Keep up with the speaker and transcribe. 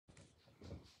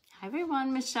Hi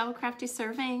everyone, Michelle Crafty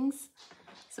Servings.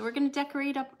 So we're going to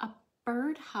decorate up a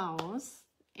birdhouse,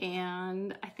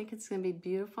 and I think it's going to be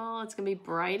beautiful. It's going to be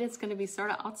bright. It's going to be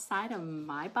sort of outside of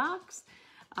my box.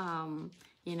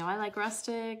 You know, I like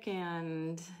rustic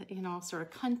and, you know, sort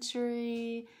of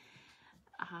country,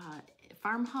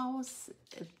 farmhouse.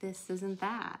 This isn't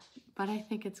that, but I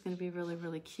think it's going to be really,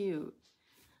 really cute.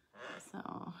 So,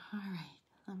 all right,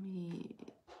 let me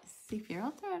see if you're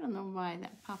out there. I don't know why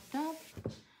that popped up.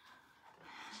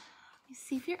 Let me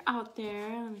see if you're out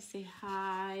there. Let me say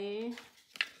hi.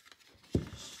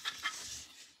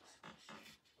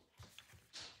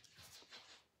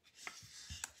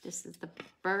 This is the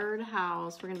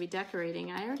birdhouse we're going to be decorating.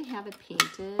 I already have it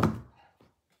painted,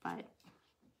 but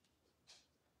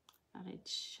thought I'd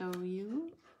show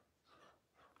you.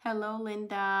 Hello,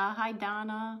 Linda. Hi,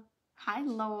 Donna. Hi,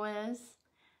 Lois.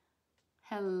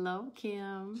 Hello,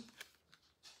 Kim.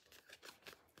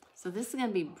 So this is going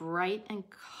to be bright and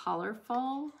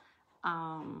colorful.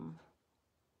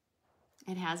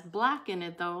 It has black in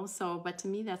it though, but to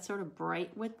me that's sort of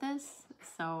bright with this.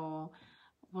 So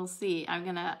we'll see.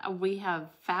 We have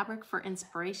fabric for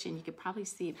inspiration. You could probably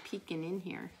see it peeking in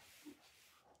here.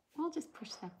 I'll just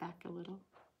push that back a little.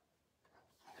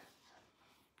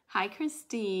 Hi,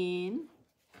 Christine.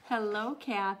 Hello,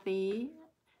 Kathy.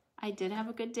 I did have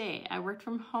a good day. I worked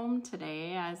from home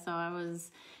today, so I was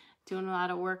doing a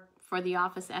lot of work for the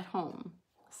office at home.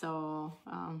 So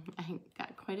I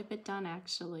got quite a bit done,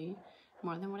 actually,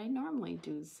 more than what I normally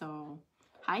do. So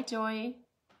hi, Joy.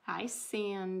 Hi,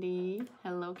 Sandy.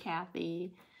 Hello,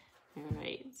 Kathy. All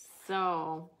right,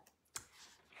 so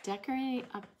decorating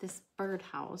up this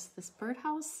birdhouse. This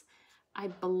birdhouse, I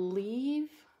believe,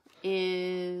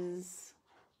 is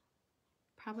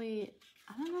probably,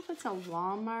 I don't know if it's a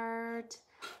Walmart.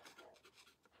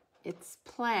 It's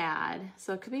plaid,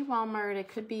 so it could be Walmart, it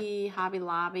could be Hobby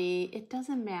Lobby. It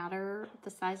doesn't matter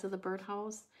the size of the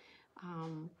birdhouse.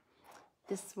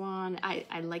 This one, I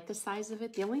like the size of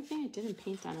it. The only thing I didn't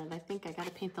paint on it, I think I got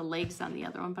to paint the legs on the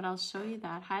other one, but I'll show you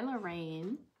that. Hi,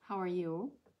 Lorraine. How are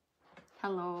you?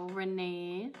 Hello,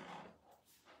 Renee.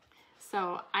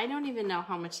 So I don't even know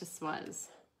how much this was.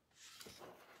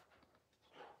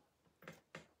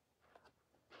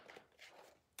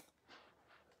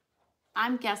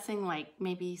 I'm guessing like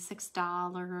maybe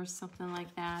 $6 or something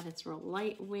like that. It's real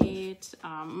lightweight.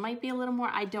 Might be a little more.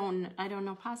 I don't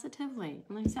know positively.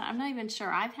 Like I said, I'm not even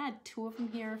sure. I've had 2 of them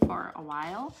here for a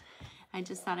while. I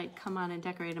just thought I'd come on and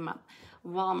decorate them up.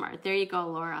 Walmart. There you go,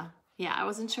 Laura. Yeah, I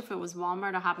wasn't sure if it was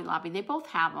Walmart or Hobby Lobby. They both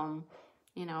have them,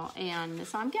 you know. And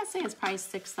so I'm guessing it's probably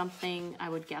 6 something. I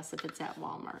would guess if it's at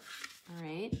Walmart. All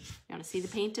right. You want to see the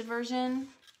painted version?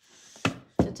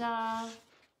 Ta-da.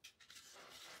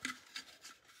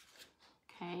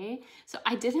 Okay, so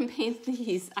I didn't paint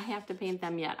these. I have to paint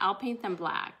them yet. I'll paint them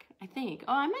black, I think.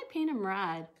 Oh, I might paint them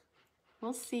red.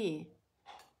 We'll see.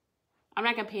 I'm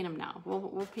not gonna paint them now.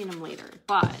 We'll paint them later.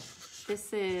 But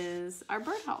this is our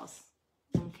birdhouse.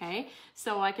 Okay,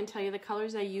 so I can tell you the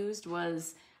colors I used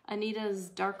was Anita's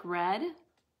dark red.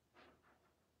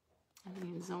 I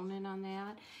can zone in on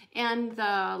that. And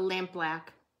the lamp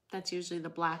black. That's usually the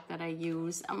black that I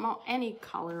use. Any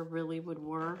color really would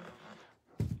work.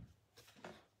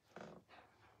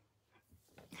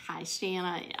 Hi,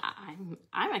 Shanna.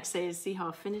 I'm excited to see how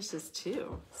it finishes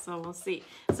too. So we'll see.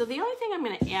 So the only thing I'm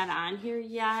going to add on here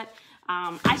yet,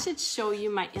 I should show you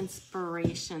my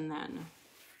inspiration then.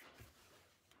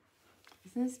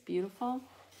 Isn't this beautiful?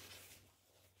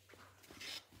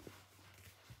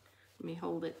 Let me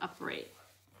hold it upright.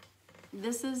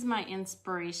 This is my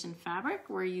inspiration fabric.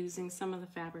 We're using some of the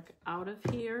fabric out of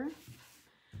here.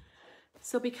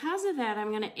 So because of that,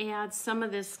 I'm going to add some of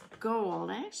this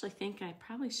gold. I actually think I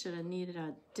probably should have needed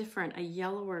a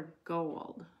yellower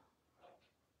gold.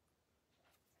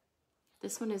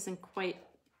 This one isn't quite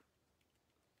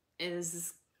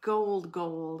as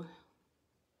gold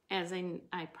as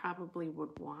I probably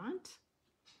would want.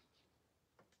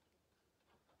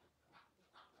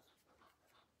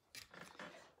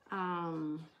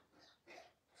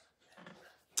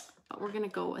 But we're going to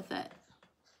go with it.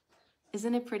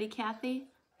 Isn't it pretty, Kathy?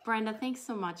 Brenda, thanks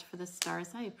so much for the stars.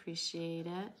 I appreciate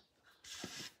it.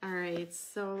 All right,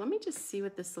 so let me just see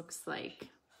what this looks like.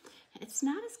 It's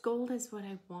not as gold as what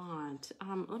I want.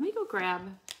 Let me go grab,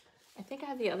 I think I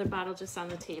have the other bottle just on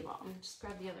the table. I'm gonna just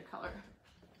grab the other color.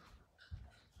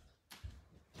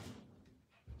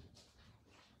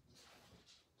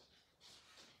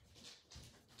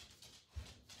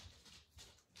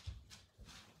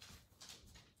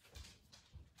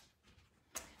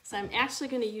 So I'm actually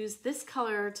going to use this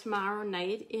color tomorrow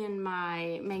night in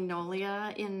my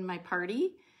magnolia in my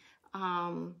party.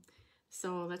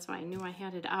 So that's why I knew I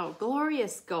had it out.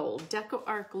 Glorious Gold, Deco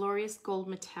Art Glorious Gold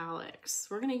Metallics.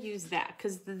 We're gonna use that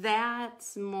because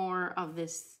that's more of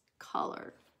this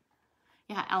color.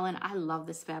 Yeah, Ellen, I love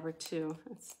this fabric too.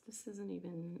 This isn't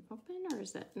even open, or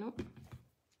is it? Nope.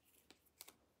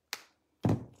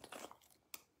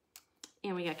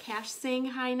 And we got Cash saying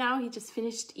hi now. He just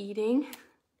finished eating.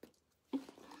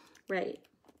 Right.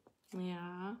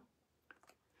 Yeah.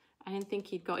 I didn't think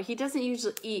he'd go. He doesn't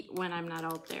usually eat when I'm not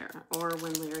out there or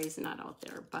when Larry's not out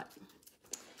there, but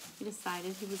he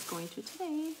decided he was going to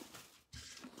today.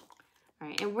 All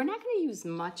right, and we're not going to use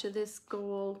much of this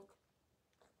gold.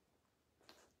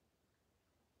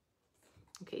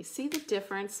 Okay, see the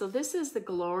difference? So this is the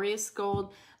Glorious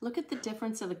Gold. Look at the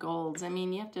difference of the golds. I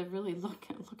mean, you have to really look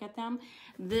at them.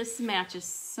 This matches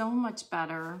so much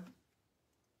better,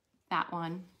 that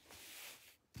one,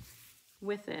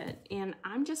 with it. And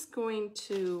I'm just going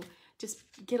to just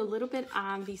get a little bit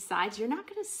on these sides. You're not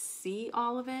going to see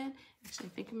all of it. Actually, I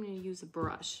think I'm going to use a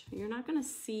brush. You're not going to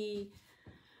see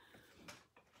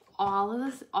all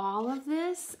of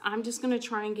this. I'm just going to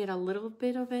try and get a little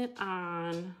bit of it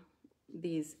on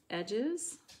these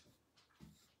edges.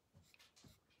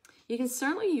 You can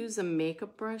certainly use a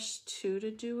makeup brush too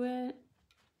to do it.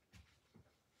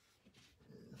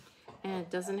 And it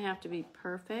doesn't have to be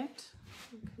perfect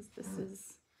because this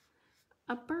is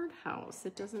a birdhouse.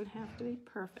 It doesn't have to be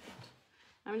perfect.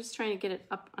 I'm just trying to get it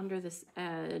up under this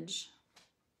edge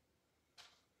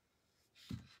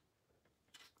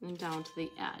and down to the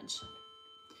edge.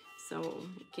 So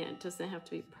again, it doesn't have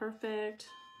to be perfect.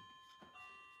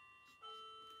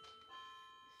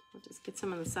 We'll just get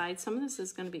some on the side. Some of this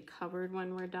is going to be covered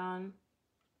when we're done.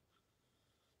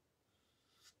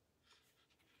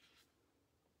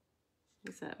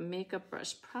 That makeup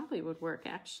brush probably would work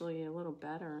actually a little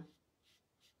better.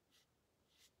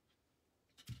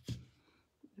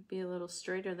 It'd be a little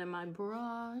straighter than my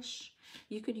brush.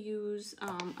 You could use,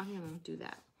 I'm going to do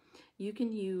that. You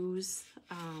can use,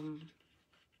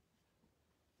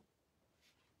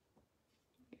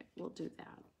 we'll do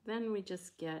that. Then we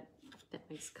just get that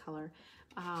nice color.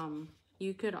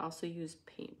 You could also use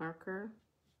paint marker.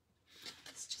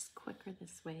 It's just quicker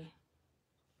this way.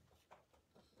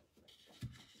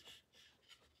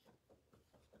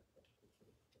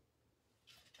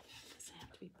 Doesn't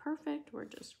have to be perfect. We're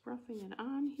just roughing it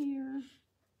on here.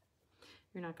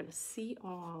 You're not going to see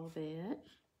all of it.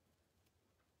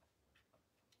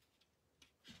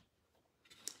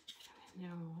 No.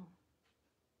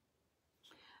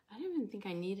 I don't even think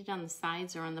I need it on the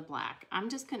sides or on the black. I'm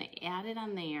just going to add it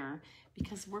on there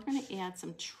because we're going to add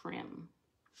some trim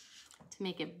to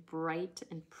make it bright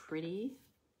and pretty.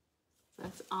 So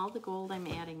that's all the gold I'm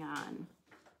adding on.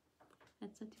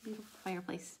 That's such a beautiful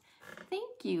fireplace.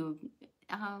 Thank you.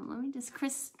 Let me just,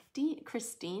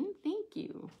 Christine, thank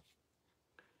you.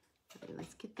 Okay,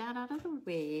 let's get that out of the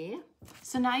way.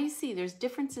 So now you see there's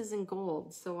differences in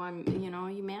gold. So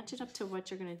you match it up to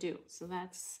what you're going to do. So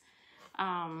that's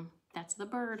the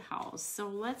birdhouse. So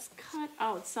let's cut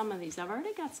out some of these. I've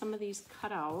already got some of these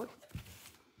cut out.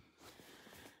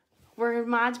 We're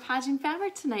Mod Podging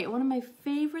fabric tonight. One of my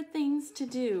favorite things to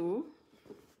do.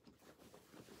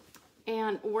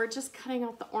 And we're just cutting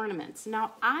out the ornaments.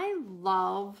 Now I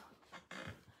love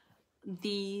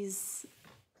these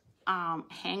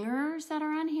hangers that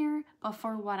are on here, but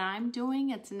for what I'm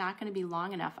doing, it's not going to be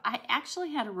long enough. I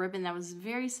actually had a ribbon that was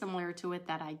very similar to it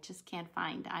that I just can't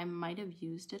find. I might have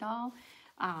used it all,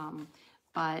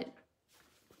 but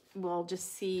we'll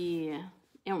just see.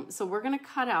 So we're going to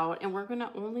cut out, and we're going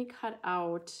to only cut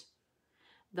out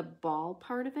the ball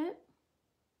part of it.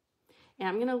 And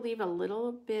I'm going to leave a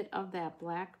little bit of that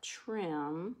black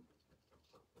trim.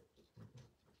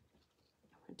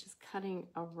 We're just cutting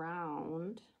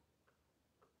around.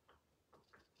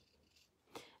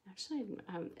 Actually,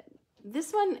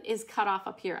 this one is cut off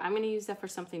up here. I'm going to use that for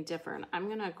something different. I'm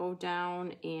going to go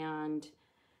down and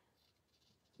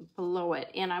below it.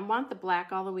 And I want the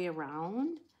black all the way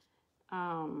around.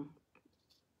 But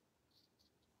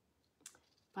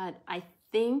I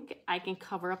think I can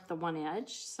cover up the one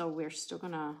edge. So we're still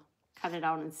going to cut it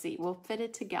out and see. We'll fit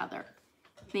it together.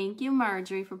 Thank you,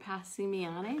 Marjorie, for passing me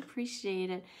on. I appreciate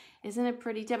it. Isn't it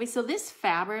pretty, Debbie? So this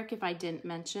fabric, if I didn't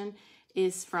mention,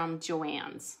 is from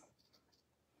Joann's.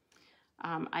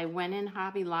 I went in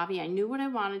Hobby Lobby. I knew what I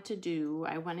wanted to do.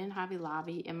 I went in Hobby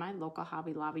Lobby, and my local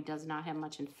Hobby Lobby does not have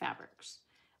much in fabrics.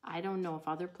 I don't know if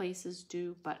other places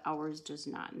do, but ours does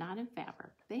not. Not in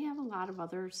fabric. They have a lot of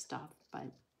other stuff, but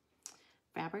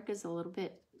fabric is a little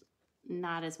bit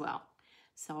not as well.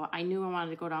 So I knew I wanted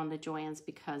to go down to Joann's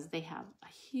because they have a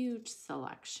huge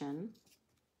selection.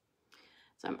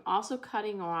 So I'm also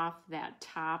cutting off that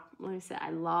top. Like I said, I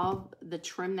love the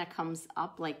trim that comes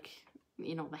up like,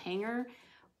 you know, the hanger,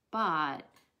 but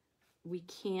we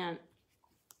can't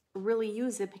really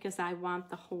use it because I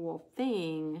want the whole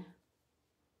thing.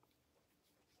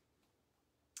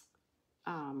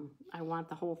 I want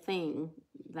the whole thing,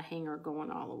 the hanger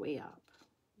going all the way up.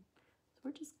 So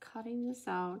we're just cutting this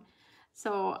out.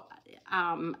 So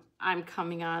I'm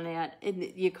coming on at,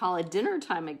 you call it dinner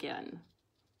time again.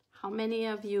 How many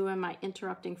of you am I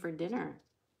interrupting for dinner?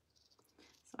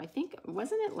 So I think,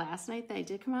 wasn't it last night that I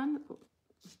did come on?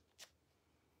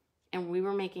 And we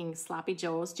were making sloppy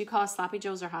joes. Do you call it sloppy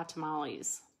joes or hot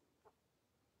tamales?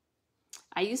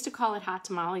 I used to call it hot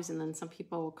tamales, and then some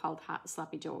people called hot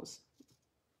sloppy joes.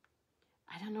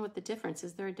 I don't know what the difference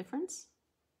is. There a difference?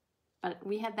 But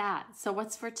we had that. So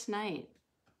what's for tonight?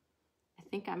 I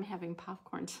think I'm having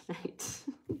popcorn tonight.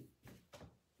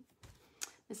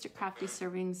 Mr. Crafty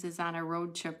Servings is on a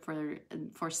road trip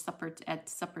for supper at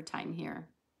supper time here.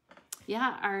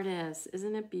 Yeah, artist,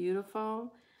 isn't it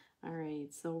beautiful? All right,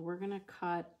 so we're gonna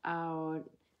cut out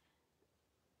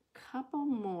a couple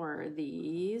more of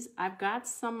these. I've got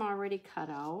some already cut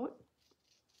out.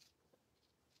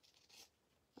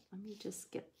 Let me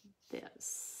just get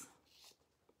this.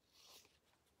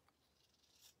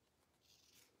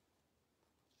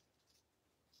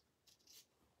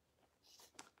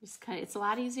 Just cut. It's a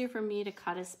lot easier for me to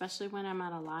cut, especially when I'm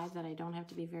on a live that I don't have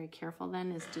to be very careful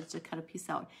then, is just to cut a piece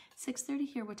out. 6:30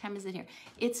 here. What time is it here?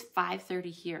 It's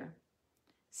 5:30 here.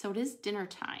 So it is dinner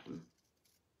time,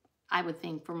 I would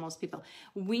think, for most people.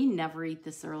 We never eat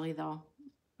this early, though.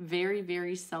 Very,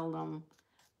 very seldom.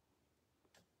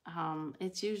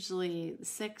 It's usually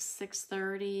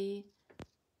 6:30.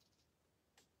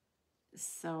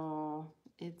 So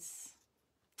it's...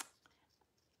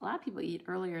 A lot of people eat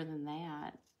earlier than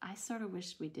that. I sort of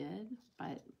wish we did,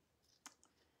 but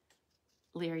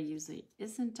Larry usually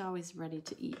isn't always ready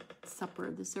to eat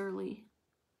supper this early.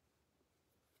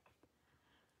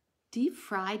 Deep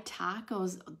fried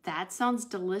tacos. That sounds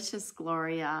delicious,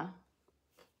 Gloria.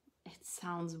 It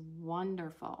sounds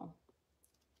wonderful.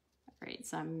 All right,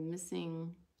 so I'm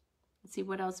missing, let's see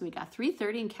what else we got.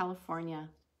 3:30 in California.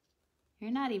 You're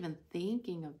not even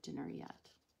thinking of dinner yet.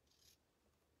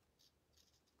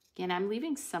 Again, I'm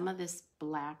leaving some of this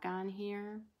black on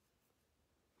here.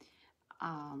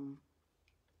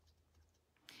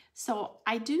 So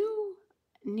I do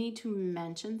need to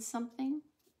mention something.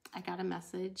 I got a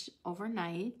message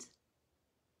overnight.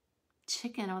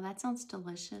 Chicken, oh, that sounds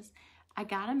delicious. I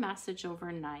got a message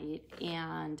overnight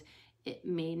and it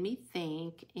made me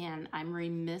think, and I'm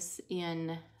remiss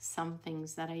in some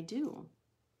things that I do.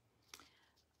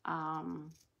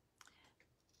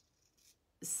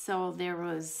 So there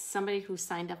was somebody who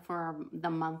signed up for the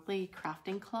monthly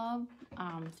crafting club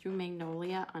through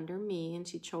Magnolia under me, and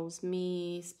she chose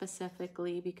me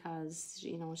specifically because,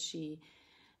 you know, she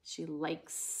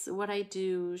likes what I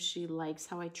do. She likes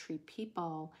how I treat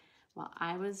people. Well,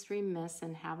 I was remiss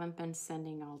and haven't been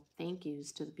sending out thank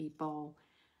yous to the people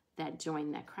that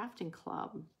joined that crafting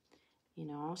club. You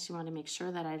know, she wanted to make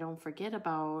sure that I don't forget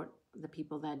about the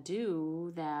people that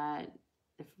do, that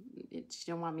she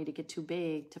don't want me to get too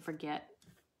big to forget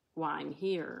why I'm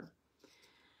here.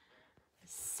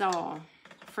 So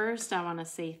first I want to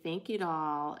say thank you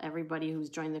to everybody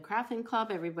who's joined the crafting club,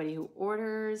 everybody who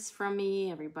orders from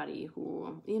me, everybody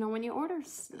who, you know, when you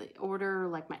order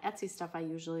like my Etsy stuff, I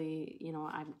usually, you know,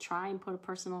 I try and put a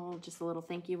personal, just a little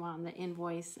thank you on the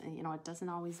invoice, and you know, it doesn't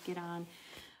always get on,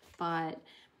 but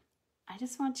I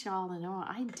just want y'all to know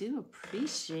I do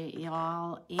appreciate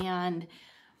y'all. And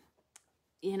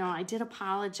you know, I did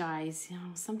apologize. You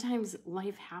know, sometimes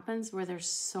life happens where there's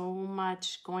so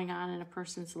much going on in a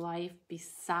person's life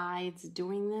besides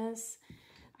doing this.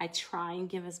 I try and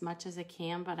give as much as I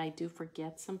can, but I do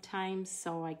forget sometimes.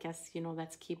 So I guess, you know,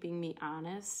 that's keeping me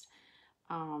honest.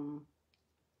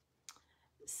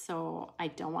 So I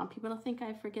don't want people to think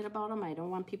I forget about them. I don't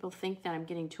want people to think that I'm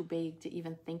getting too big to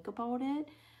even think about it.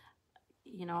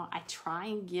 You know, I try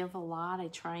and give a lot. I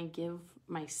try and give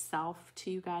myself to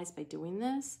you guys by doing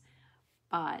this,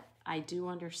 but I do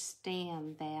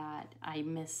understand that I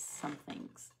miss some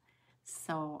things.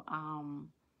 So, I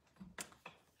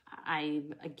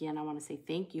want to say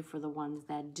thank you for the ones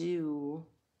that do,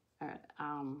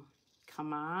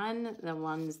 come on, the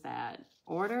ones that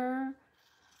order,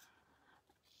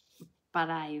 but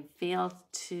I failed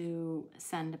to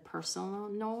send personal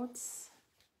notes.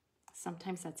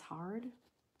 Sometimes that's hard,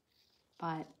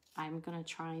 but I'm going to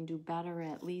try and do better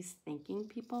at least thanking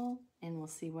people, and we'll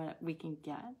see what we can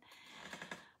get.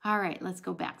 All right, let's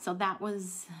go back. So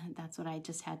that's what I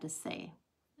just had to say.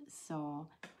 So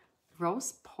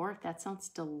Roast pork, that sounds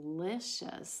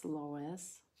delicious,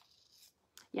 Lois.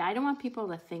 Yeah, I don't want people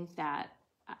to think that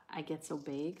I get so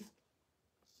big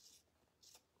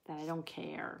that I don't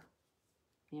care,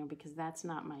 you know, because that's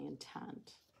not my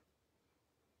intent.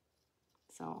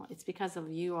 So it's because of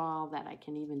you all that I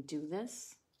can even do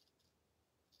this.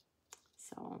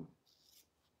 So,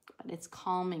 but it's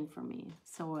calming for me.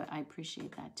 So I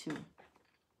appreciate that too.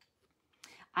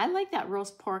 I like that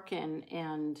roast pork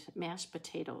and mashed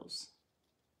potatoes.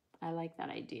 I like that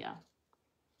idea.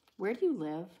 Where do you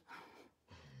live?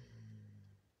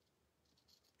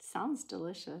 Sounds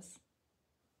delicious.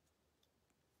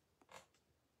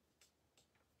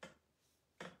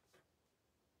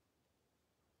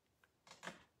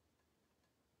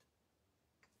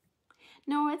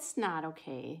 No, it's not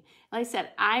okay. Like I said,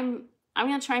 I'm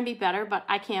going to try and be better, but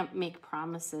I can't make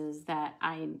promises that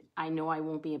I know I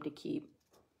won't be able to keep.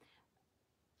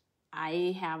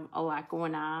 I have a lot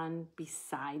going on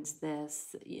besides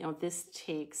this. You know, this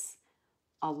takes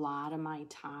a lot of my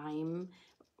time,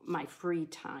 my free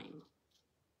time.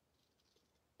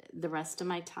 The rest of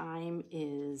my time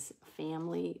is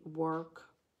family, work.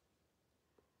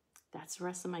 That's the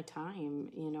rest of my time,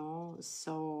 you know.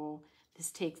 So this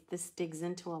digs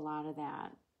into a lot of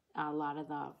that, a lot of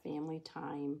the family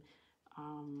time.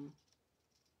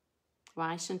 Well,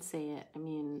 I shouldn't say it. I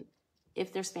mean,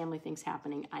 if there's family things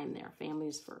happening, I'm there. Family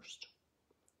is first.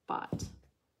 But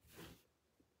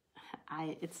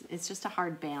it's just a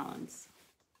hard balance.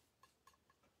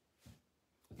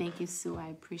 Thank you, Sue. I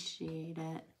appreciate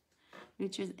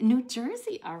it. New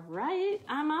Jersey. All right.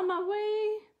 I'm on my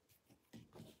way.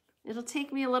 It'll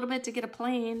take me a little bit to get a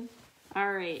plane.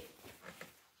 All right.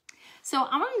 So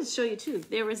I wanted to show you too.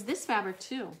 There was this fabric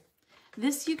too.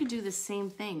 This, you could do the same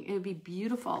thing. It would be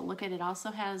beautiful. Look at it. Also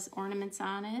has ornaments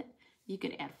on it. You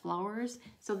could add flowers.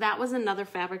 So that was another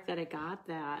fabric that I got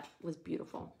that was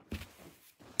beautiful.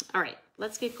 All right,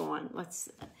 let's get going.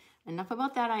 Enough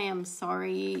about that. I am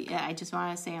sorry. I just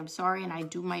want to say I'm sorry, and I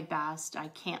do my best. I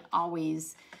can't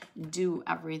always do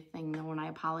everything though, and I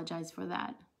apologize for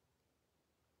that.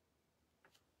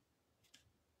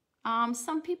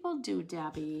 Some people do,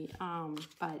 Debbie,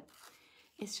 but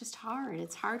it's just hard.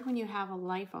 It's hard when you have a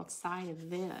life outside of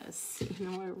this. You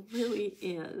know, it really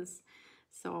is.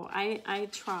 So I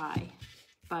try,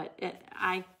 but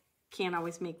I can't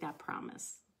always make that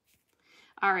promise.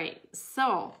 All right,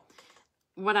 so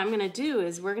what I'm going to do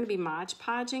is we're going to be Mod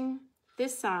Podging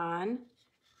this on.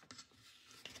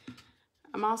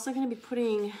 I'm also going to be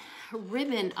putting a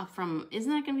ribbon up from, isn't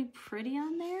that going to be pretty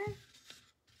on there?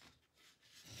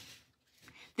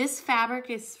 This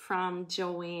fabric is from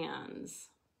Joann's.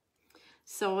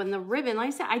 So in the ribbon, like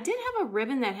I said, I did have a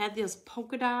ribbon that had those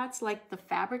polka dots like the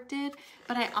fabric did,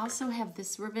 but I also have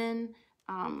this ribbon.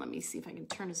 Let me see if I can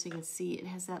turn it so you can see. It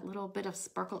has that little bit of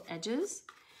sparkle edges.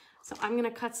 So I'm going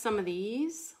to cut some of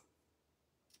these.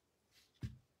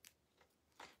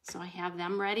 So I have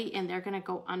them ready, and they're going to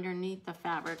go underneath the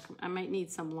fabric. I might need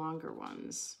some longer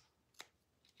ones.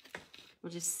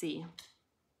 We'll just see.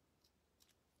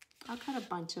 I'll cut a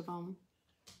bunch of them.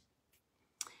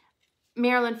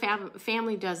 Maryland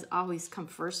family does always come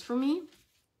first for me.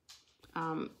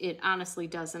 It honestly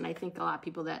does, and I think a lot of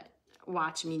people that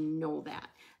watch me know that.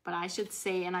 But I should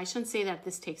say, and I shouldn't say that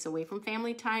this takes away from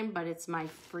family time, but it's my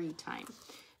free time.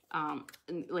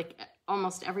 Like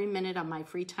almost every minute of my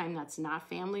free time that's not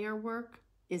family or work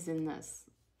is in this.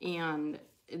 And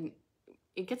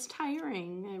it gets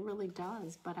tiring, it really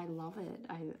does, but I love it.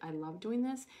 I love doing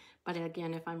this. But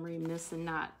again, if I'm remiss and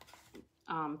not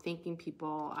thanking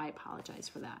people, I apologize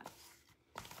for that.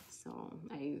 So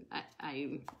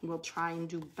I will try and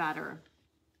do better.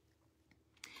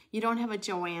 You don't have a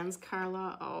Joann's,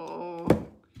 Carla? Oh,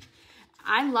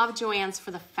 I love Joann's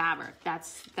for the fabric.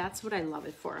 That's what I love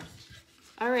it for.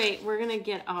 All right, we're gonna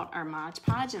get out our Mod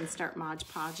Podge and start Mod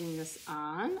Podging this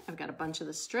on. I've got a bunch of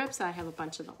the strips. I have a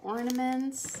bunch of the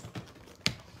ornaments.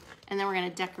 And then we're gonna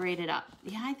decorate it up.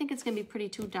 Yeah, I think it's gonna be pretty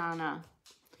too, Donna.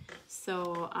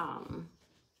 So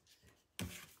we're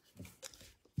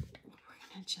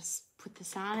gonna just put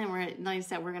this on, and we're, like I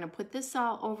said, we're gonna put this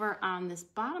all over on this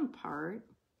bottom part.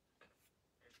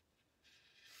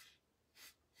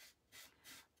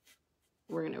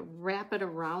 We're gonna wrap it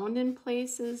around in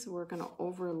places. We're gonna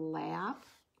overlap.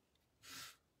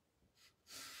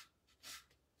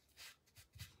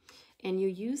 And you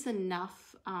use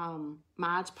enough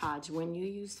Mod Podge when you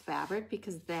use fabric,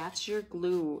 because that's your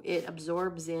glue. It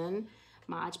absorbs in.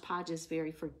 Mod Podge is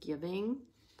very forgiving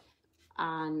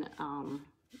on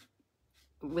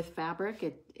with fabric.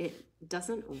 It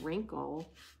doesn't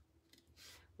wrinkle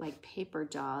like paper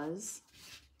does.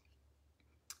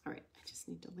 All right, I just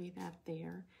need to lay that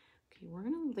there. Okay, we're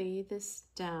gonna lay this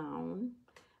down.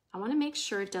 I wanna make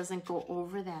sure it doesn't go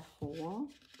over that hole.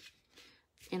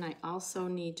 And I also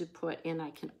need to put, and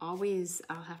I can always,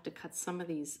 I'll have to cut some of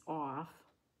these off,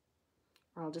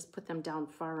 or I'll just put them down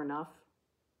far enough.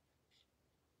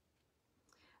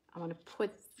 I want to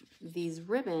put these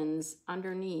ribbons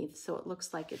underneath so it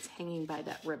looks like it's hanging by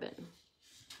that ribbon.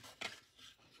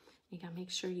 You gotta make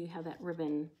sure you have that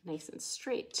ribbon nice and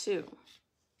straight too.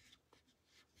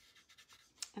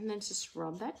 And then just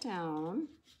rub that down.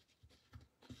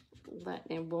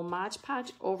 And we'll Mod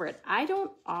Podge over it. I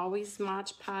don't always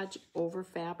Mod Podge over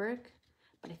fabric,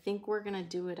 but I think we're gonna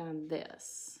do it on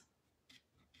this.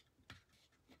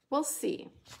 We'll see.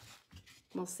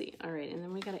 We'll see. All right, and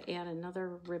then we gotta add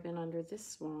another ribbon under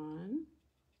this one.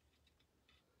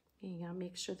 And you gotta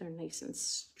make sure they're nice and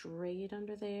straight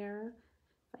under there.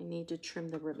 If I need to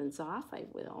trim the ribbons off, I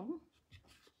will.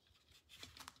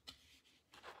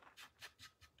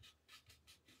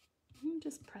 And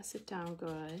just press it down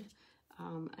good.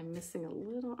 I'm missing a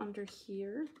little under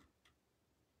here.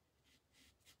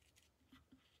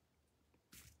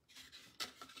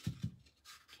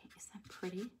 Okay, is that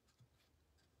pretty?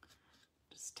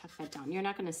 Just tuck that down. You're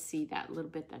not gonna see that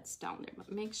little bit that's down there,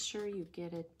 but make sure you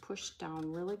get it pushed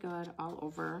down really good all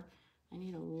over. I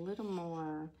need a little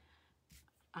more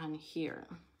on here.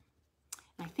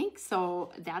 And I think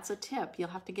so, that's a tip. You'll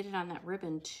have to get it on that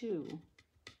ribbon too.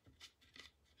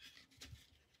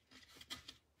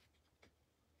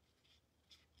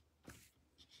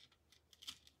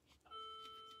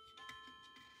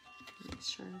 Make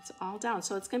sure it's all down.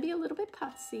 So it's gonna be a little bit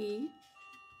putsy.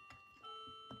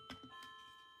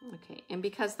 Okay, and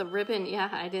because the ribbon, yeah,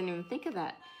 I didn't even think of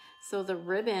that. So the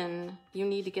ribbon, you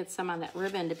need to get some on that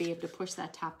ribbon to be able to push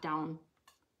that top down.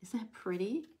 Isn't that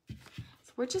pretty?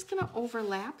 So we're just gonna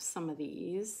overlap some of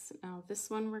these. Now this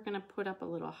one we're gonna put up a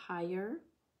little higher.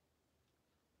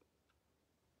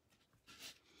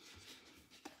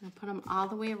 I'm gonna put them all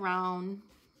the way around.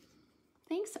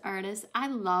 Thanks, artist. I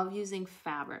love using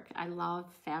fabric. I love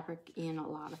fabric in a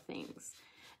lot of things.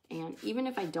 And even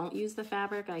if I don't use the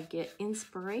fabric, I get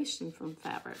inspiration from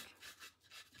fabric.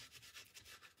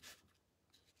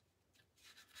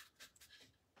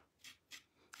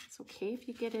 It's okay if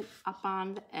you get it up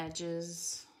on the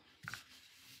edges.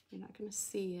 You're not gonna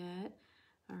see it.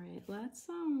 All right, let's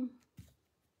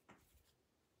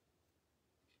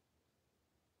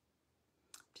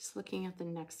just looking at the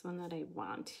next one that I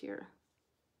want here.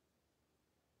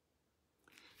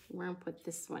 We're gonna put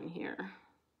this one here.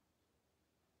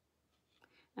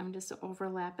 I'm just gonna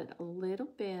overlap it a little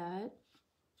bit.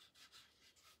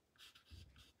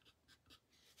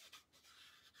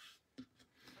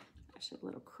 Actually a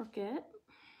little crooked.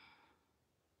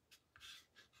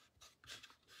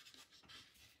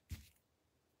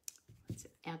 Let's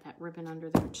add that ribbon under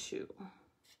there too.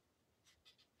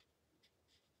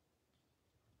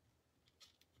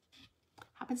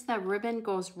 Happens that ribbon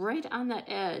goes right on the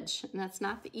edge, and that's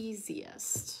not the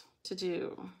easiest to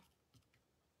do.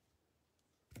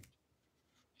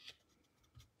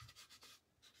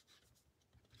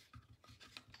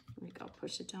 There we go,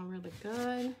 push it down really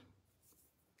good.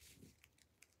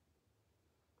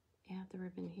 Add the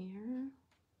ribbon here.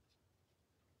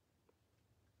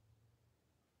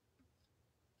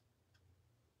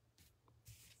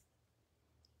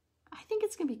 I think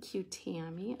it's gonna be cute,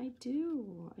 Tammy. I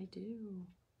do.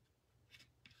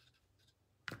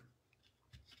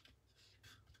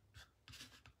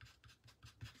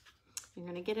 You're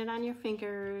gonna get it on your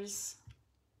fingers.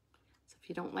 So if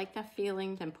you don't like that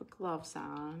feeling, then put gloves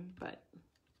on, but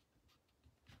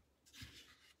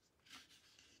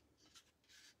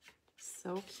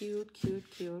so cute, cute,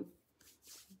 cute.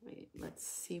 Wait, let's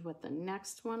see what the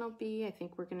next one will be. I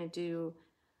think we're gonna do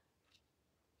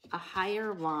a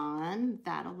higher one.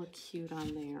 That'll look cute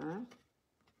on there.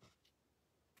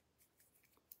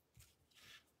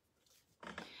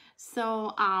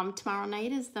 So tomorrow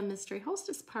night is the Mystery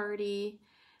Hostess Party.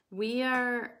 We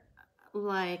are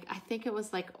like, I think it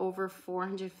was like over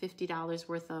 $450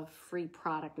 worth of free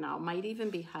product now. Might even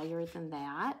be higher than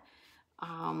that.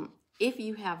 If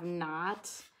you have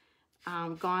not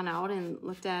gone out and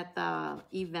looked at the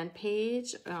event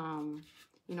page,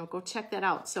 you know, go check that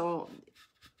out. So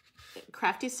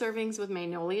Crafty Servings with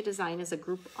Magnolia Design is a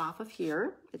group off of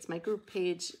here. It's my group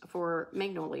page for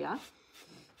Magnolia.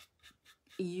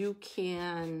 You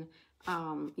can,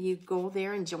 you go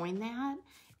there and join that,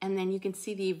 and then you can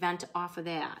see the event off of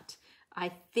that. I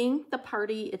think the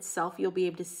party itself you'll be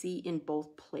able to see in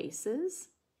both places.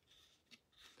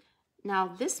 Now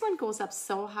this one goes up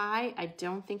so high, I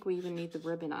don't think we even need the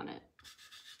ribbon on it.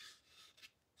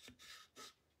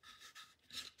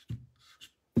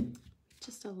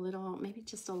 just a little, maybe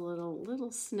just a little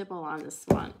snibble on this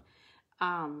one.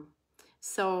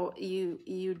 So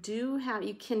you do have,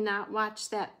 you cannot watch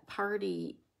that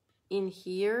party in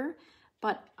here,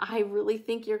 but I really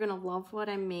think you're gonna love what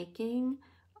I'm making.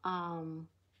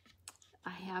 I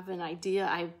have an idea.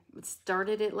 I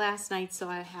started it last night, so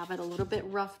I have it a little bit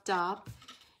roughed up,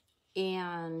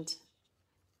 and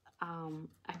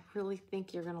I really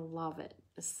think you're gonna love it.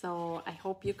 So I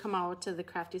hope you come out to the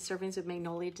Crafty Servings with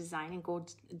Magnolia Design and go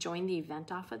join the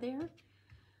event off of there.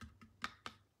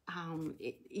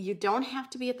 You don't have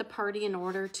to be at the party in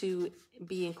order to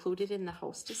be included in the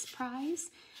hostess prize.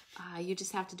 You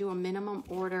just have to do a minimum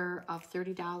order of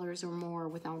 $30 or more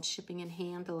without shipping and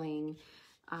handling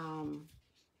on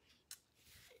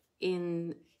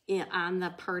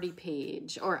the party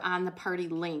page or on the party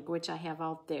link, which I have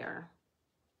out there.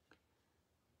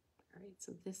 All right,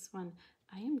 so this one,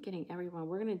 I am getting everyone.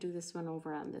 We're going to do this one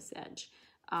over on this edge.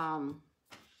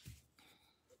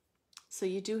 So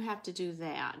you do have to do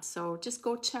that. So just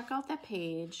go check out that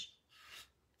page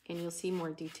and you'll see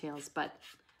more details. But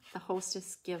the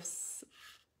hostess gifts,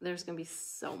 there's going to be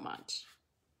so much.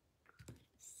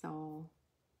 So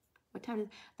what time is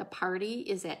the party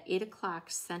is at 8 o'clock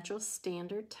Central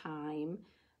Standard Time.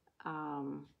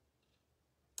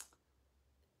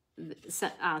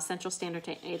 Central Standard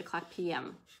Time, 8 o'clock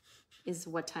p.m. is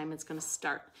what time it's going to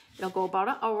start. It'll go about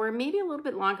an hour, maybe a little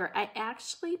bit longer. I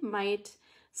actually might,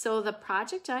 so the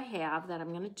project I have that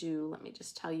I'm going to do, let me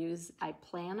just tell you, is I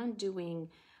plan on doing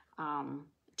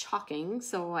chalking.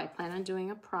 So I plan on doing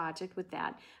a project with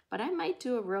that, but I might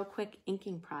do a real quick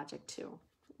inking project too.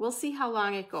 We'll see how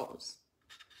long it goes.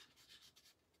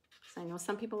 So I know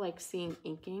some people like seeing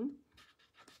inking,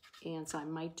 and so I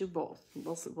might do both.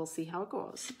 We'll see how it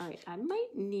goes. All right, I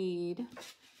might need,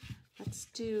 let's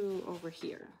do over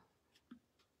here.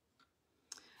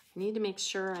 I need to make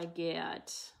sure I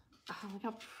get, oh, look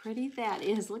how pretty that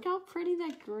is. Look how pretty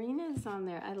that green is on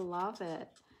there. I love it.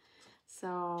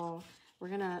 So we're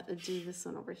gonna do this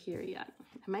one over here yet.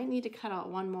 I might need to cut out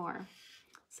one more.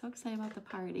 So excited about the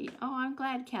party. Oh, I'm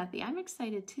glad, Kathy. I'm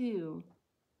excited too.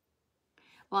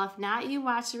 Well, if not, you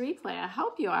watch the replay. I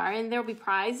hope you are. And there'll be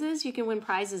prizes. You can win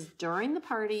prizes during the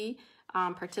party,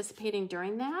 participating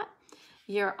during that.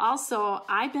 You're also,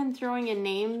 I've been throwing in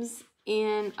names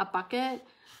in a bucket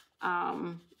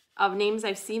of names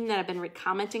I've seen that have been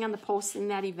commenting on the posts in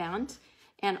that event.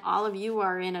 And all of you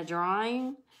are in a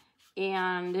drawing.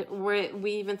 And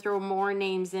we even throw more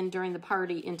names in during the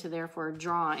party into there for a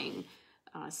drawing.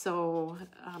 So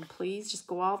please just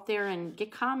go out there and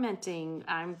get commenting.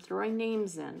 I'm throwing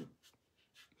names in.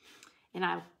 And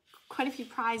I have quite a few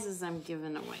prizes I'm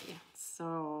giving away.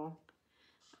 So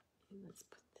let's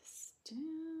put this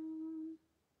down.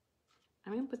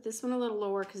 I'm going to put this one a little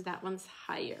lower because that one's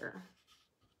higher.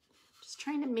 Just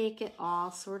trying to make it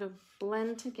all sort of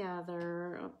blend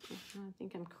together. Oh, I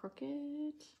think I'm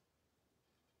crooked.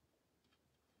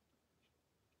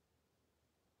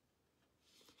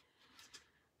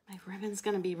 My ribbon's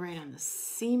going to be right on the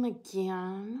seam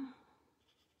again.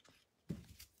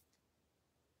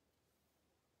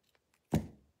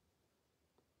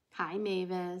 Hi,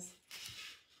 Mavis.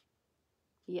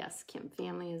 Yes, Kim,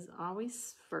 family is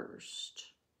always first.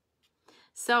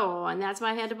 So, and that's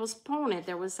why I had to postpone it.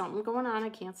 There was something going on. I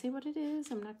can't say what it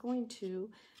is. I'm not going to.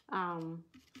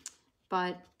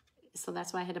 But, so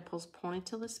that's why I had to postpone it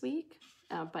till this week.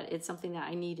 But it's something that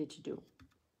I needed to do.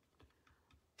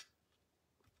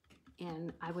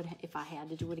 And I would, if I had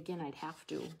to do it again, I'd have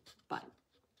to. But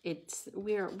it's,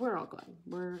 we're all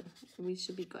good. We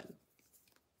should be good.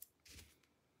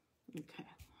 Okay.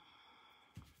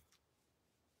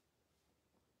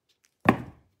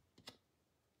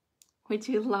 Would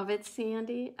you love it,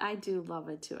 Sandy? I do love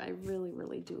it too. I really,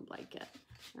 really do like it.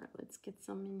 All right, let's get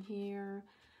some in here.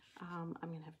 I'm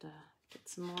gonna have to get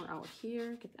some more out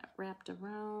here, get that wrapped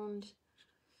around.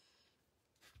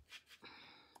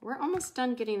 We're almost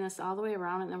done getting this all the way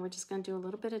around, and then we're just going to do a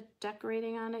little bit of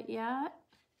decorating on it yet.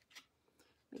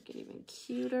 Make it even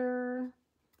cuter.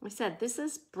 Like I said, this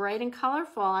is bright and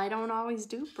colorful. I don't always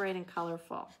do bright and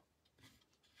colorful,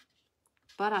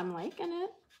 but I'm liking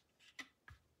it.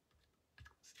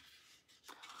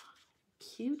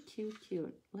 Cute, cute,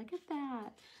 cute. Look at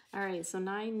that. All right, so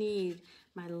now I need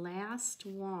my last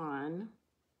one.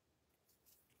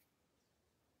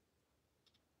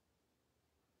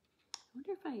 I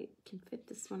wonder if I can fit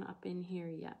this one up in here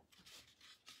yet,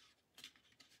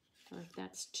 or if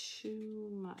that's too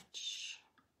much.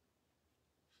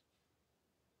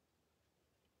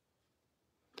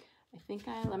 I think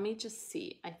let me just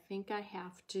see. I think I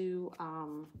have to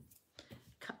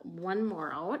cut one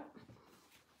more out.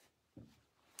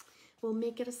 We'll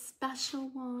make it a special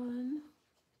one.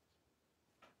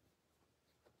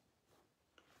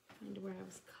 Find where I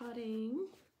was cutting.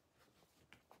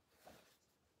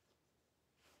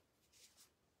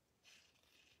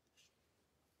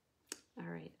 All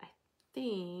right, I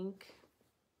think,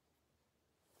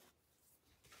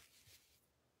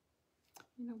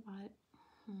 you know what?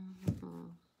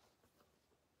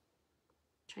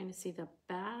 Trying to see the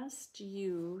best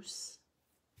use.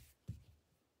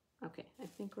 Okay, I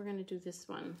think we're gonna do this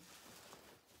one.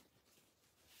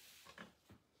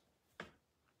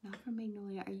 Not from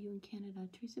Magnolia, are you in Canada?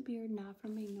 Teresa Beard, not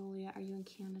from Magnolia, are you in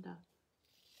Canada?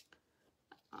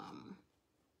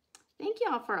 Thank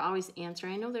you all for always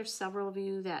answering. I know there's several of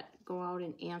you that go out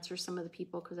and answer some of the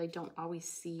people because I don't always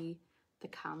see the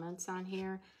comments on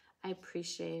here. I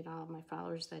appreciate all of my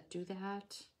followers that do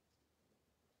that.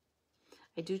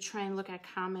 I do try and look at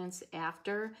comments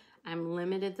after. I'm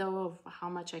limited though of how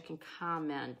much I can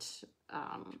comment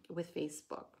with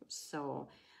Facebook. So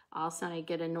all of a sudden I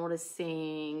get a notice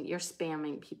saying you're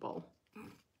spamming people. And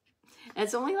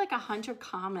it's only like 100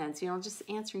 comments, you know, just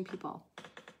answering people.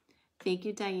 Thank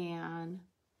you, Diane.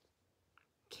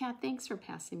 Kat, thanks for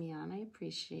passing me on. I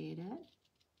appreciate it.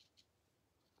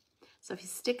 So if you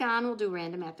stick on, we'll do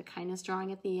random act of kindness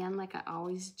drawing at the end like I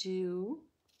always do.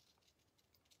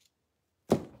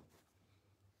 Okay,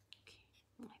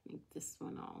 I think this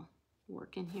one will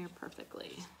work in here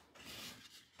perfectly.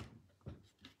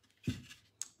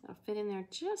 That'll fit in there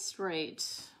just right.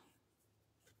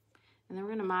 And then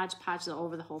we're gonna Mod Podge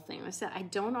over the whole thing. Like I said, I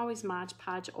don't always Mod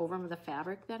Podge over the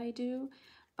fabric that I do,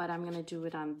 but I'm gonna do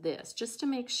it on this just to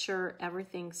make sure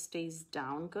everything stays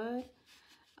down good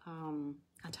on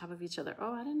top of each other.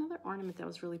 Oh, I had another ornament that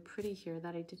was really pretty here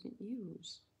that I didn't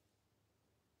use.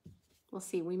 We'll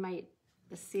see,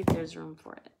 let's see if there's room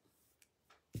for it.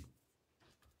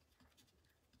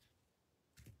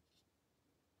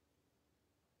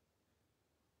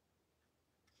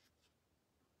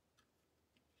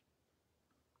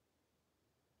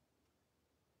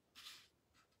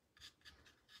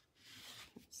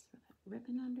 Let's throw that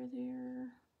ribbon under there.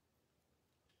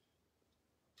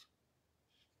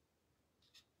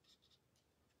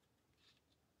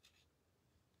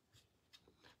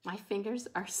 My fingers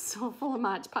are so full of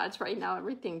Mod Podge right now.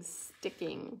 Everything's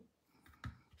sticking.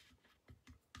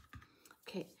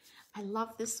 Okay, I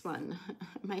love this one. I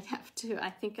might have to,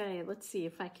 let's see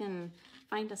if I can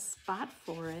find a spot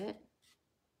for it.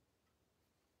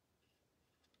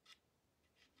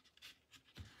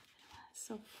 It's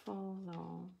so full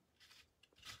though.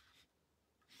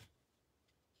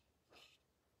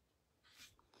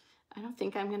 I don't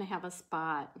think I'm gonna have a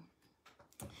spot.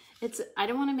 I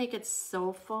don't want to make it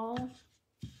so full.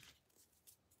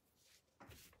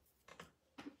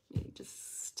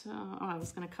 Just, oh, I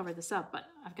was going to cover this up, but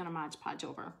I've got a Mod Podge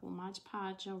over. We'll Mod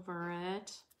Podge over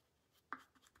it.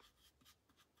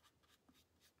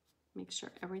 Make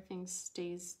sure everything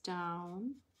stays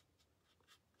down.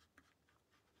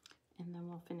 And then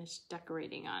we'll finish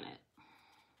decorating on it.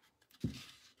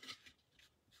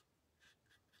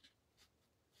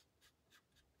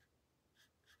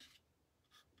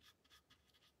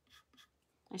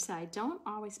 I said I don't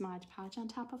always Mod Podge on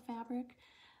top of fabric,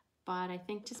 but I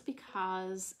think just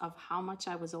because of how much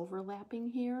I was overlapping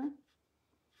here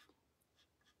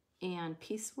and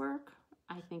piecework,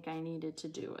 I think I needed to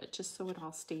do it just so it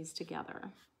all stays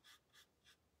together.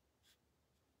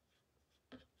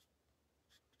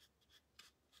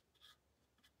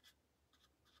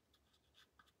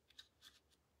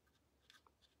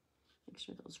 Make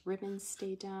sure those ribbons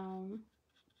stay down.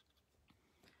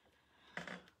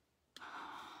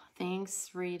 Thanks,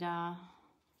 Rita.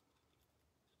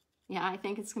 Yeah, I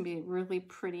think it's gonna be really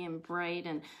pretty and bright,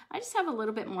 and I just have a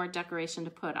little bit more decoration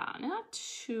to put on. Not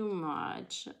too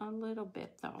much, a little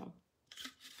bit though.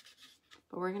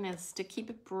 But we're gonna, to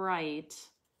keep it bright,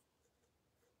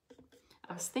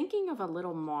 I was thinking of a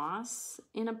little moss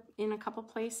in a couple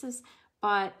places,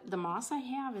 but the moss I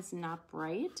have is not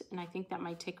bright, and I think that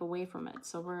might take away from it.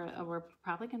 So we're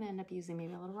probably gonna end up using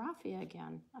maybe a little raffia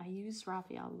again. I use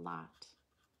raffia a lot.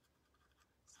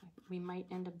 So we might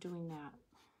end up doing that.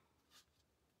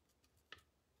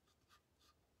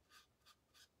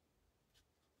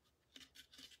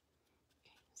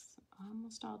 Okay, so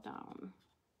almost all down.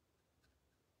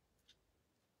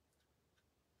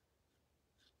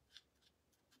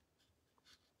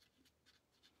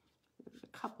 There's a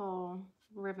couple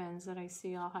ribbons that I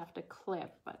see I'll have to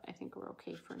clip, but I think we're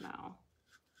okay for now.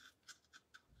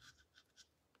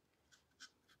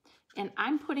 And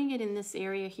I'm putting it in this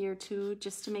area here too,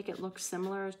 just to make it look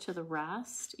similar to the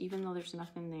rest, even though there's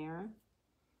nothing there.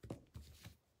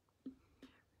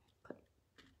 Put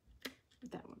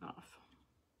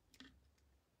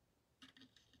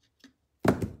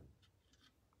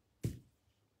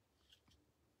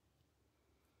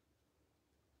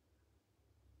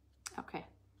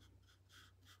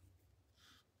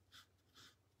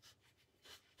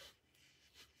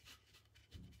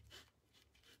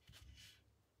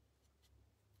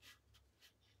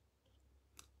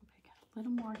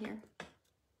little more here.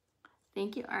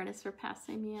 Thank you, artist, for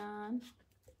passing me on.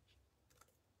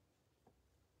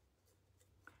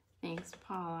 Thanks,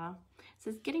 Paula. It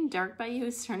says, getting dark by you.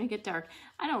 It's starting to get dark.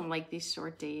 I don't like these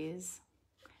short days.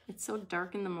 It's so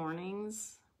dark in the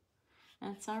mornings.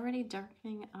 And it's already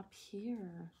darkening up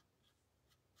here.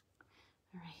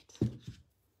 All right.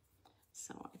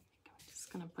 So I think I'm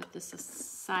just going to put this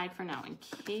aside for now in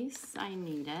case I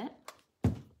need it.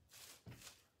 I'm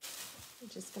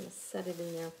just going to set it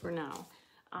in there for now.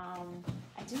 I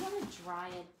do want to dry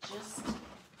it just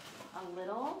a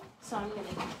little, so I'm going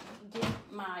to get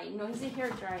my noisy hair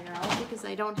dryer out because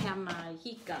I don't have my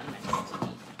heat gun next to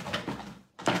me.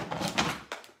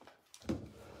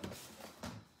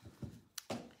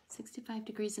 65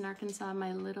 degrees in Arkansas.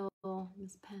 My little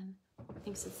Miss Penn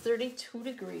thinks it's 32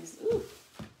 degrees. Ooh,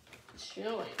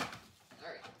 chilly. All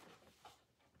right.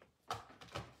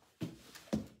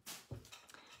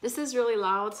 This is really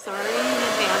loud. Sorry in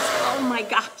advance. Oh my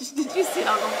gosh, did you see it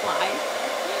all go fly?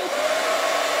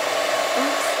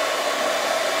 Oops.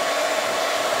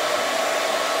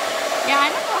 Yeah, I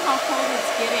don't know how cold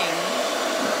it's getting.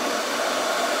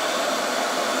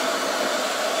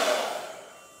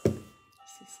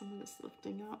 See some of this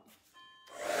lifting up.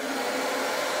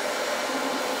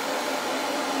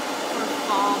 Or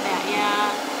fall back,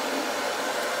 yeah.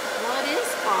 Well, it is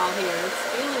fall here. It's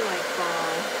feeling like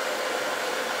fall.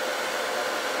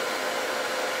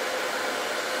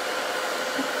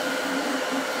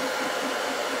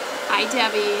 Hi,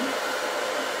 Debbie.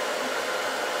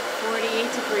 48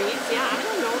 degrees. Yeah, I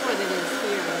don't know what it is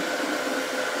here.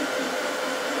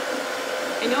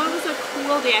 I know it was a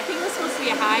cool day. I think it was supposed to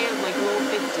be a high of like low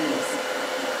 50s.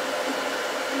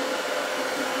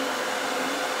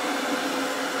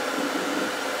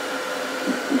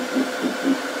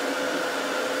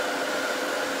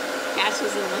 Cash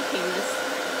isn't looking this.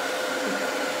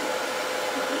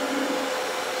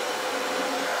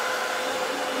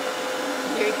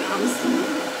 Here he comes.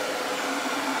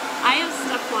 I have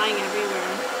stuff flying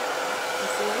everywhere. You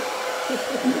see it?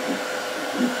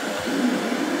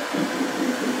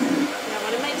 Yeah,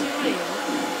 what am I doing?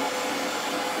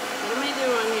 What am I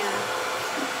doing here?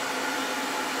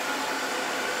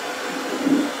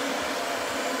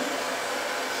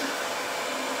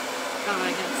 Oh,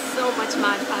 I got so much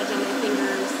Mod Podge on my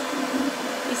fingers.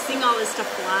 You see all this stuff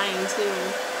flying too.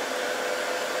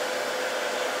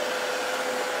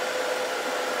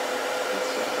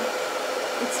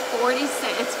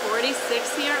 It's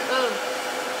 46 here. Ugh.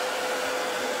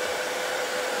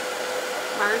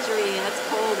 Marjorie, that's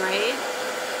cold, right?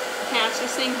 Cash, you're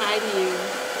saying hi to you.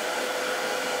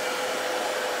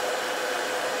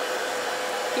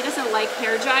 He doesn't like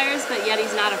hair dryers, but yet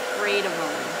he's not afraid of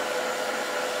them.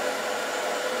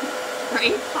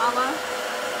 Right, Paula?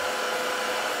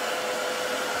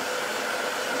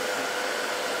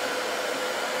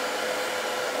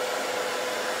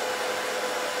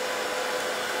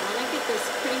 This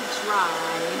pretty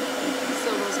dry, so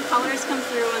those colors come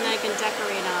through and then I can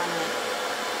decorate on it.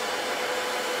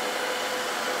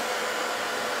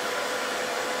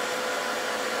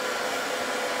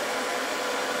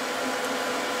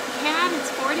 Cat,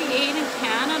 it's 48 in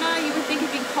Canada. You would think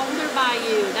it'd be colder by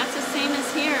you. That's the same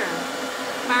as here.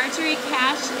 Marjorie,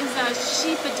 Cash is a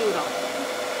sheepadoodle.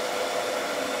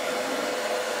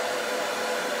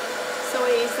 So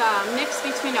he's a mix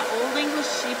between an Old English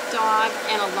sheepdog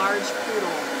and a large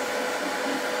poodle.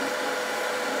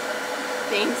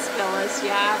 Thanks, Phyllis.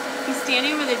 Yeah, he's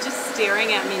standing over there just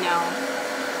staring at me now.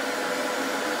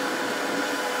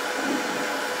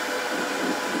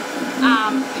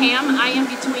 Pam, I am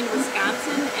between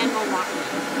Wisconsin and Milwaukee.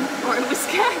 Or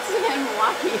Wisconsin and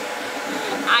Milwaukee.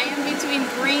 I am between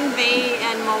Green Bay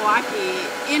and Milwaukee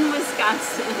in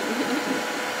Wisconsin.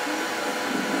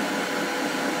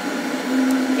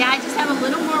 Yeah, I just have a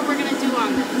little more we're going to do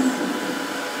on this.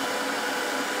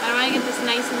 I want to get this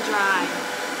nice and dry.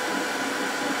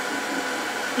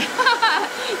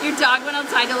 Your dog went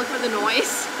outside to look for the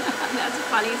noise. That's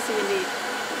funny, Cindy.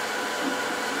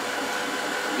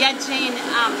 Yeah, Jane,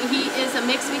 he is a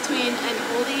mix between an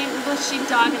Old English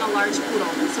sheepdog and a large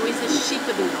poodle. So he's a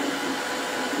sheepadoodle.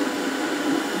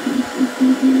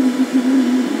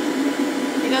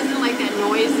 He doesn't like that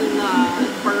noise in the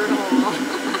bird hole.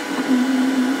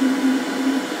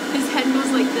 His head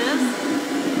goes like this.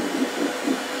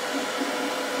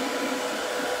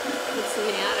 What's the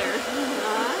matter?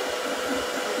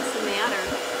 What's the matter?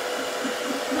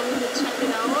 Coming to check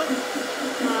it out?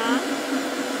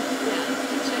 Yeah,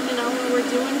 checking out what we're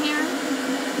doing here?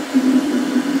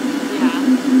 Yeah.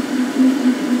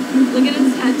 Look at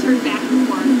his head turned back and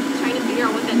forth, trying to figure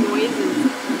out what that noise is.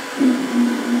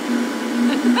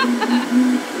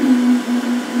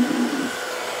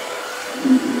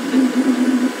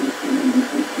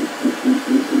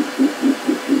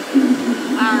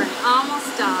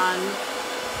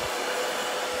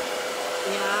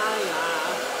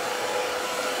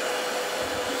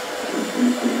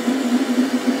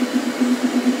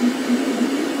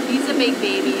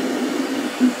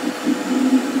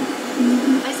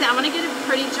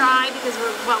 pretty dry because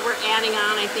what we're adding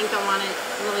on, I think I want it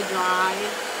really dry.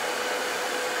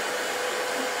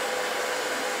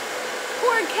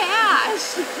 Poor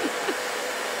Cash.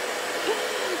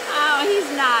 Oh,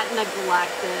 he's not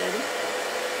neglected.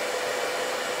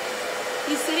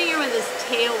 He's sitting here with his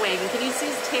tail wagging. Can you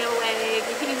see his tail wag?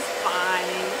 He's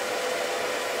fine.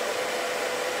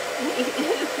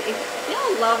 They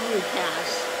all love you,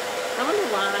 Cash. I wonder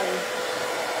why.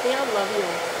 They all love you.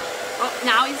 Oh,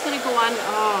 now he's going to go on.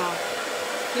 Oh,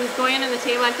 he was going under the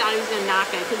table. I thought he was going to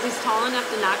knock it because he's tall enough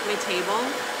to knock my table.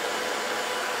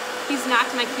 He's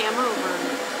knocked my camera over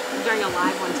during a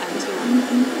live one time, too.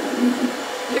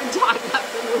 Your dog got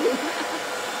flew.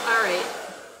 All right.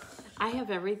 I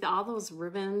have everything, all those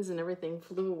ribbons and everything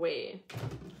flew away.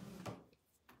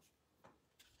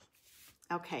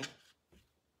 Okay.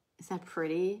 Is that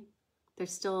pretty? They're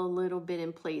still a little bit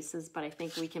in places, but I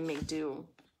think we can make do.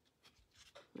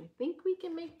 I think we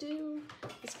can make do.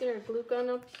 Let's get our glue gun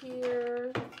up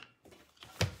here.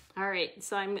 All right,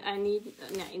 so I need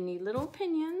little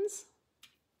pinions.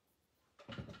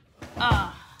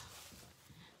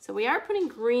 So we are putting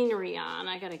greenery on.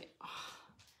 I gotta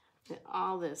get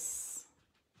all this.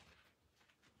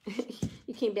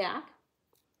 You came back?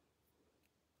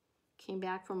 Came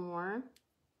back for more?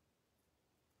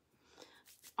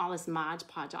 All this Mod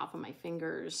Podge off of my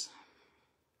fingers.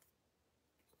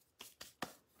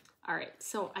 All right,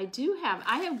 so I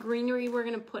have greenery we're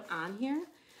gonna put on here,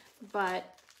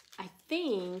 but I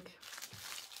think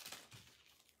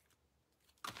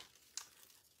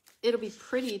it'll be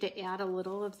pretty to add a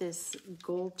little of this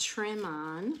gold trim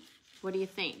on. What do you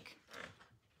think?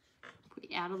 We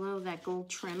add a little of that gold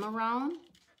trim around.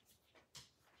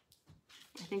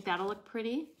 I think that'll look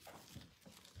pretty.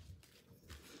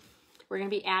 We're gonna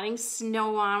be adding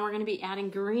snow on. We're gonna be adding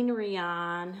greenery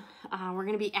on. We're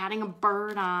gonna be adding a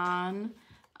bird on.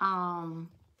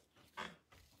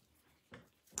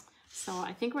 So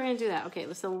I think we're gonna do that.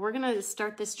 Okay, so we're gonna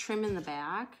start this trim in the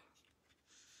back.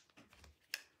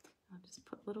 I'll just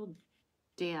put little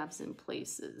dabs in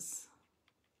places.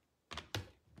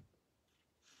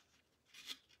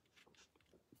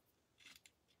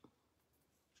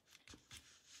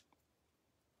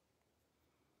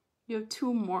 You have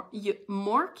two more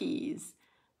Morkies.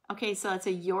 Okay, so it's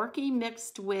a Yorkie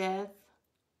mixed with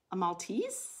a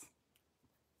Maltese.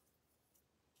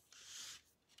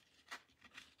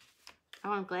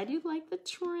 Oh, I'm glad you like the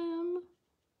trim.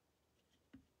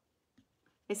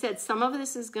 I said some of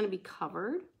this is going to be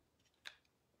covered.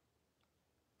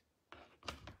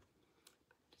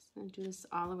 Just going to do this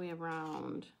all the way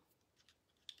around.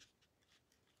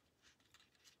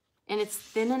 And it's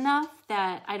thin enough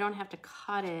that I don't have to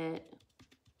cut it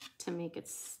to make it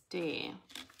stay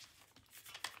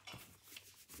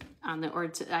on the,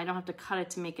 I don't have to cut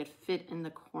it to make it fit in the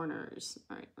corners.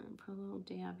 All right, we're gonna put a little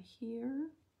dab here.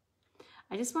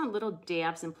 I just want little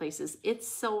dabs in places. It's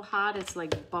so hot, it's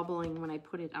like bubbling when I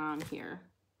put it on here.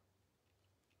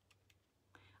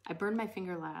 I burned my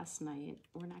finger last night.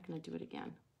 We're not gonna do it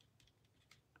again.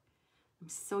 I'm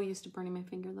so used to burning my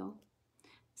finger though.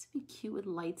 This would be cute with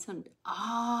lights on.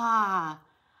 I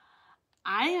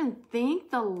didn't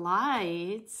think the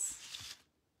lights.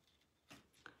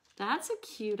 That's a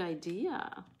cute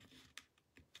idea.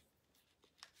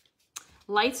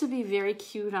 Lights would be very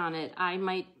cute on it. I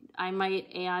might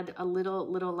add a little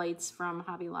lights from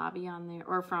Hobby Lobby on there,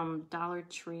 or from Dollar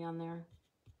Tree on there.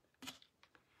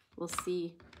 We'll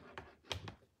see.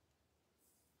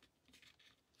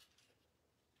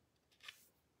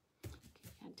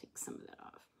 Okay, gotta take some of that off.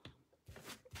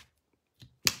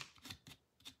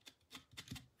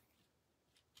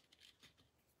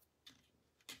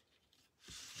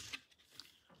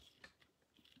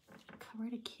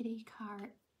 Covered a kitty car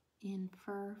in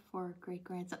fur for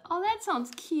great-grandson. Oh, that sounds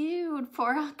cute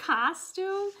for a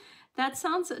costume. That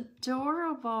sounds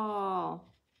adorable.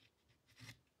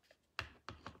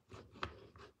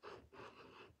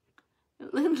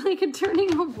 Like a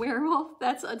turning a werewolf.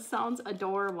 That sounds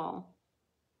adorable.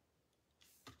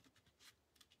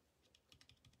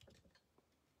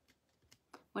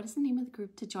 What is the name of the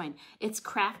group to join? It's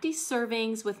Crafty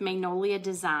Servings with Magnolia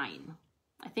Design.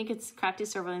 I think it's Crafty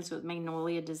Servings with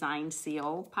Magnolia Design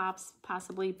CO,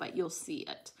 possibly, but you'll see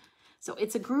it. So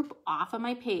it's a group off of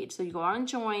my page. So you go out and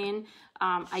join.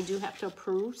 I do have to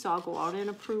approve, so I'll go out and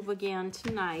approve again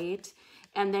tonight.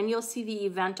 And then you'll see the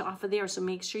event off of there. So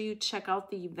make sure you check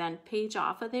out the event page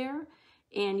off of there.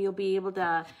 And you'll be able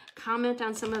to comment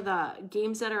on some of the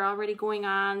games that are already going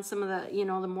on. Some of the, you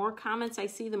know, the more comments I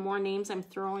see, the more names I'm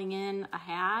throwing in a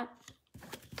hat.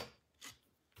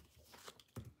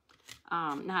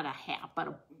 Not a hat, but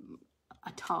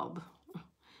a tub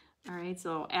All right,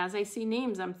 so as I see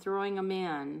names, I'm throwing them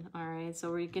in. All right,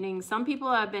 so we're getting, some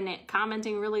people have been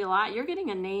commenting really a lot. You're getting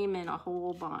a name in a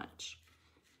whole bunch,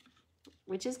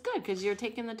 which is good because you're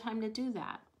taking the time to do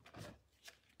that.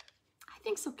 I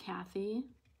think so, Kathy.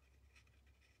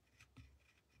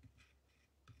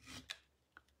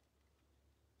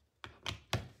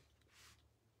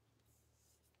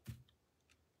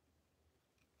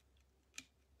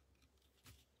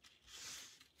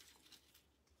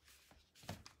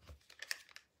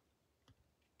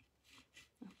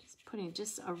 Putting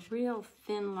just a real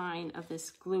thin line of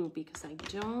this glue because I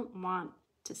don't want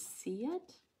to see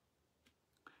it.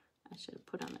 I should have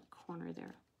put on that corner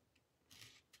there.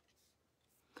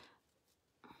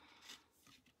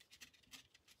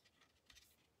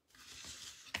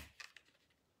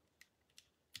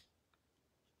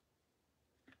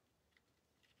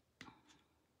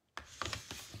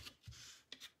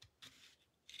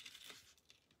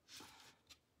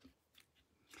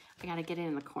 I gotta get it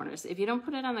in the corners. If you don't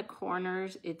put it on the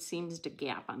corners, it seems to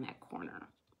gap on that corner.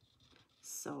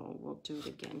 So we'll do it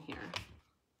again here.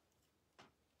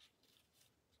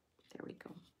 There we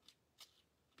go.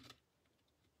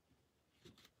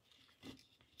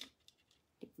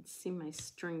 You can see my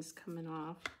strings coming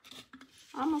off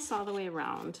almost all the way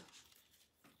around.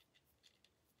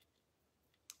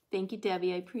 Thank you,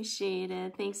 Debbie. I appreciate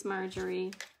it. Thanks,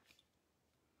 Marjorie.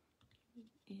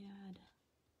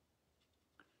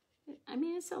 I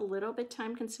mean, it's a little bit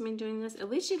time consuming doing this. At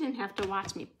least you didn't have to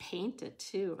watch me paint it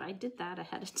too. I did that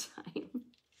ahead of time.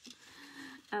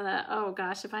 I thought, oh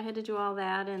gosh, if I had to do all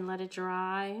that and let it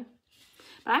dry.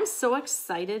 But I'm so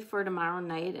excited for tomorrow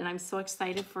night, and I'm so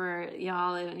excited for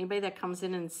y'all, anybody that comes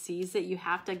in and sees it. You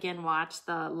have to again watch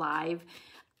the live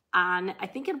on, I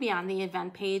think it'll be on the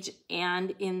event page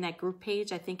and in that group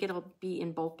page. I think it'll be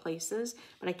in both places,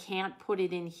 but I can't put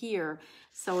it in here.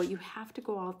 So you have to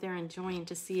go out there and join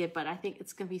to see it. But I think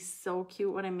it's going to be so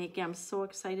cute what I'm making. I'm so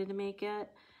excited to make it.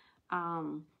 Like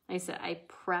I said, I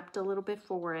prepped a little bit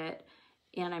for it,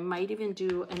 and I might even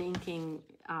do an inking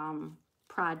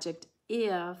project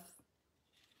if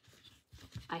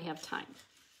I have time.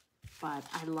 But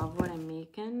I love what I'm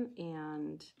making,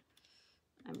 and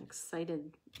I'm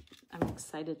excited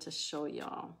to show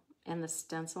y'all. And the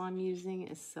stencil I'm using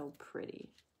is so pretty.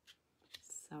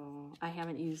 So I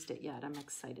haven't used it yet. I'm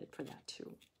excited for that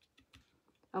too.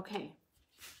 Okay.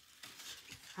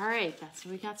 All right, that's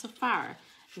what we got so far.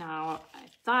 Now, I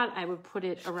thought I would put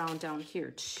it around down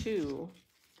here too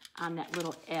on that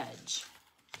little edge.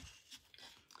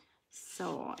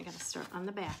 So I got to start on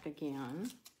the back again.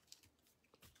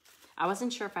 I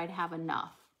wasn't sure if I'd have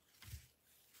enough.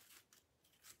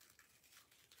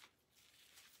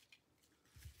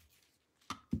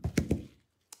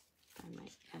 Find my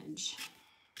edge.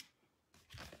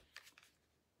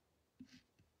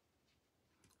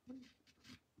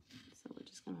 So we're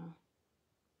just gonna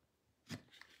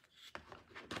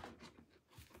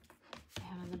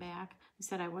have on the back. I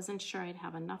said I wasn't sure I'd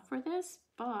have enough for this,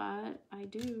 but I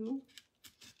do.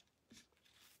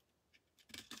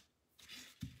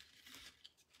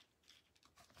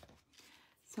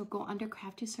 So go under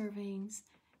Crafty Servings.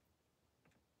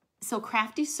 So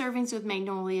Crafty Servings with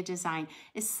Magnolia Design.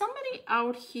 Is somebody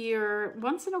out here,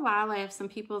 once in a while I have some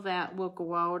people that will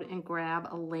go out and grab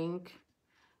a link.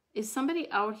 Is somebody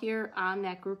out here on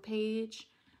that group page?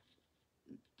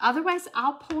 Otherwise,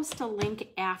 I'll post a link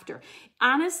after.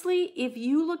 Honestly, if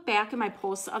you look back at my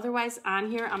posts, otherwise on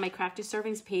here on my Crafty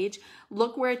Servings page,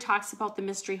 look where it talks about the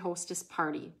Mystery Hostess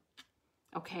Party.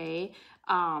 Okay?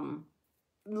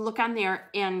 Look on there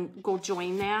and go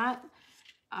join that.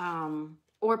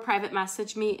 Or private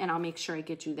message me and I'll make sure I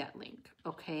get you that link.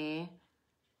 Okay?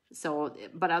 So,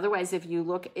 but otherwise, if you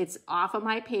look, it's off of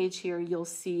my page here. You'll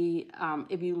see,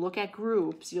 if you look at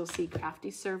groups, you'll see Crafty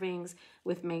Servings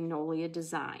with Magnolia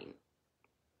Design.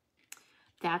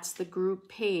 That's the group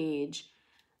page.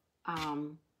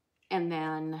 And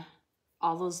then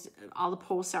all the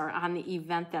posts are on the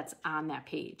event that's on that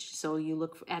page. So you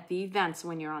look at the events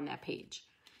when you're on that page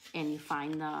and you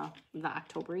find the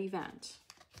October event.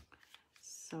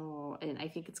 So, and I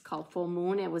think it's called Full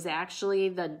Moon. It was actually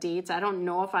the dates. I don't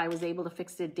know if I was able to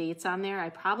fix the dates on there. I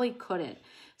probably couldn't.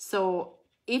 So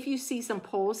if you see some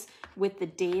posts with the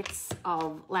dates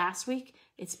of last week,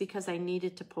 it's because I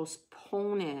needed to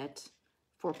postpone it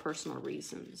for personal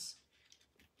reasons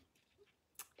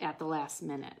at the last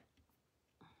minute.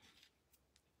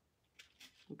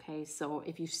 Okay, so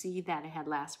if you see that it had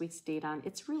last week's date on,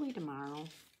 it's really tomorrow.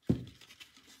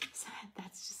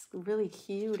 That's just really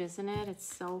cute, isn't it?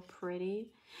 It's so pretty.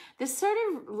 This sort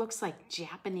of looks like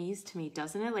Japanese to me,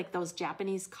 doesn't it? Like those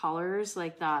Japanese colors,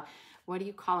 like the, what do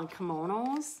you call them,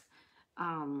 kimonos?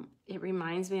 It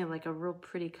reminds me of like a real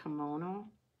pretty kimono.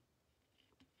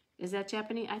 Is that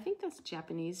Japanese? I think that's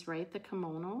Japanese, right? The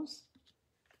kimonos.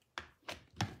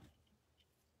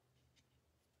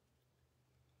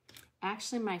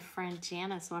 Actually, my friend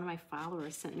Janice, one of my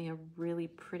followers, sent me a really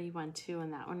pretty one too,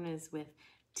 and that one is with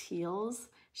teals.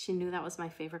 She knew that was my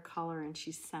favorite color, and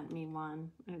she sent me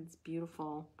one. It's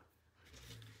beautiful.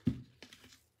 All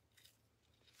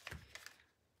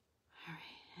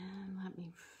right, and let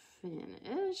me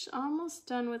finish. Almost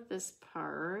done with this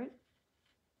part.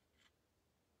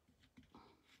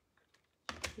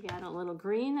 We got a little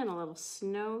green and a little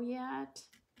snow yet,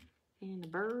 and a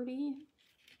birdie.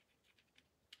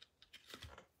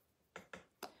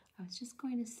 I was just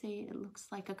going to say it looks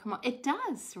like a kimono. It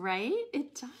does, right?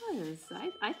 It does.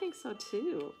 I think so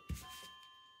too.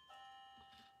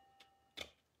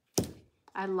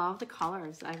 I love the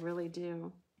colors. I really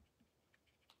do.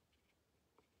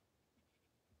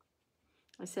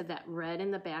 I said that red in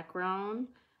the background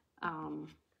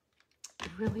it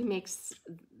really makes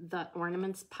the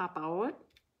ornaments pop out.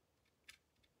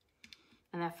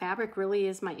 And that fabric really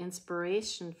is my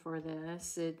inspiration for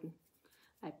this.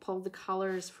 I pulled the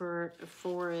colors for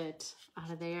it out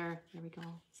of there. There we go.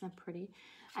 Isn't that pretty?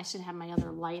 I should have my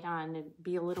other light on to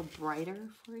be a little brighter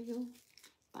for you,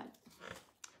 but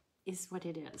is what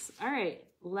it is. All right,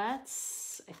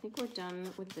 I think we're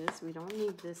done with this. We don't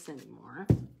need this anymore.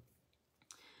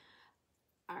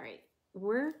 All right,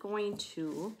 we're going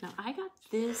to, now I got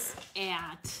this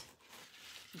at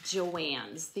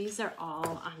Joann's. These are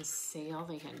all on sale.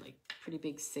 They had like pretty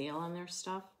big sale on their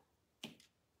stuff.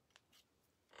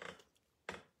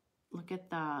 Look at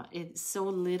it's so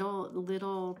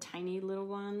little, tiny little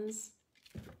ones.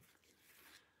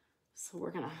 So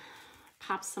we're gonna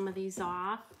pop some of these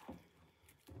off.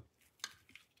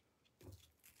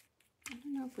 I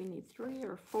don't know if we need 3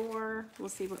 or 4. We'll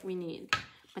see what we need.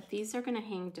 But these are gonna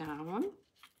hang down.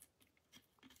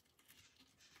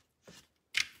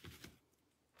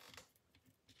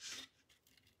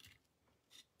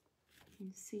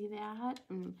 You see that?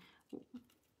 And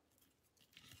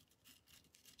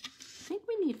I think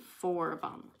we need 4 of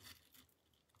them.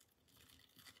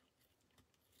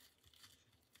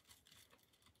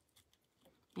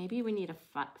 Maybe we need a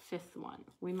 5th one.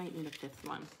 We might need a 5th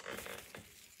one.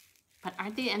 But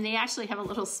aren't they, and they actually have a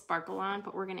little sparkle on,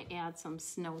 but we're gonna add some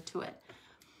snow to it.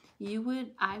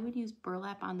 I would use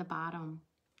burlap on the bottom.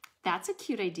 That's a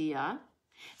cute idea.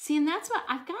 See, and that's what,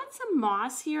 I've got some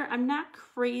moss here. I'm not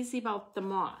crazy about the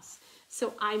moss.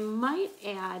 So I might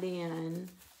add in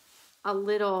a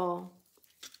little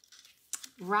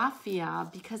raffia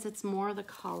because it's more the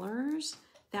colors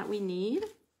that we need.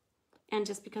 And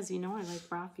just because, you know, I like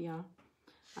raffia.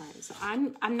 All right, so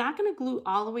I'm not gonna glue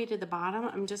all the way to the bottom.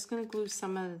 I'm just gonna glue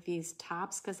some of these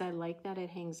tops because I like that it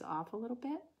hangs off a little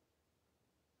bit.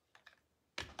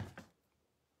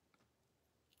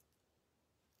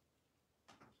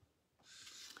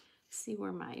 See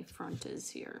where my front is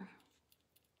here.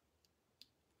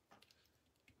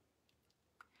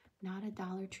 Not a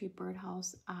Dollar Tree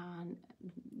birdhouse on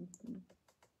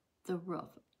the roof.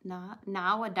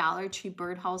 Now a Dollar Tree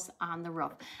birdhouse on the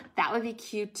roof. That would be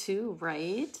cute too,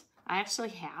 right? I actually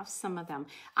have some of them.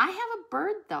 I have a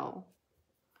bird though.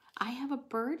 I have a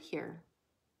bird here.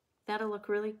 That'll look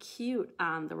really cute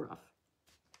on the roof.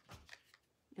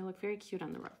 It'll look very cute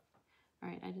on the roof. All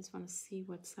right, I just want to see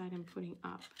what side I'm putting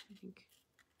up. I think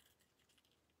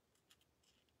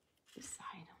this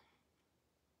side.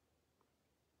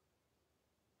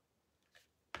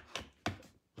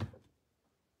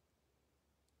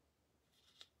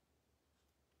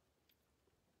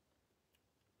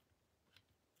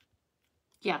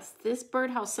 Yes, this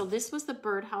birdhouse. So this was the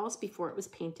birdhouse before it was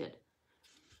painted.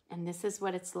 And this is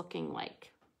what it's looking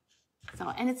like. So,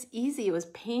 and it's easy. It was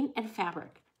paint and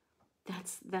fabric.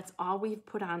 That's all we've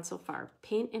put on so far.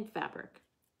 Paint and fabric.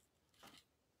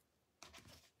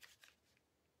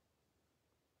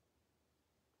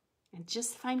 And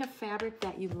just find a fabric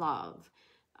that you love.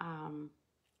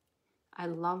 I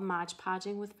love Mod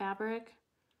Podging with fabric.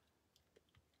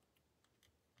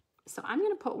 So I'm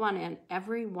going to put one in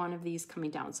every one of these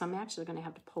coming down. So I'm actually going to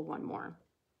have to pull one more.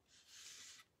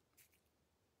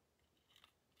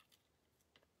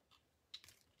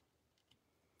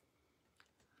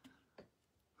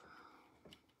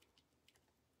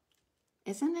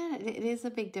 Isn't it? It is a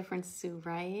big difference, Sue,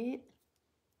 right?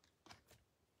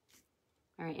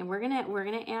 All right, and we're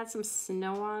gonna add some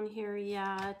snow on here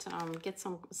yet. Get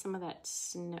some of that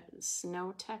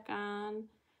snow tech on.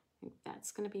 I think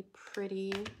that's gonna be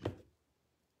pretty.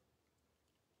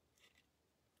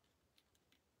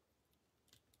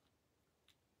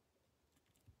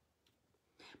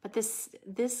 But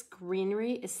this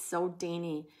greenery is so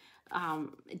dainty.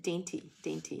 Dainty.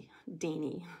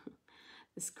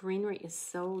 This greenery is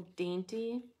so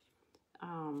dainty.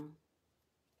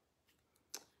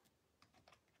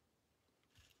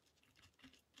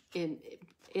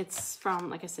 It's from,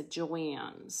 like I said,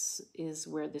 Joann's is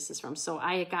where this is from. So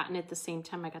I had gotten it at the same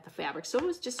time I got the fabric. So it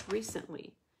was just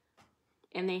recently.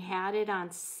 And they had it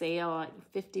on sale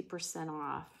at 50%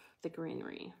 off, the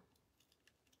greenery.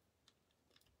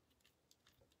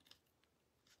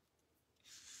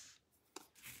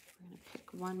 We're going to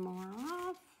pick one more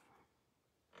off.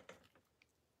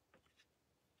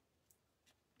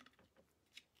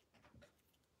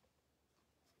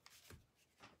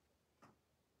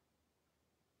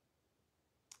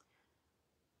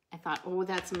 I thought, oh,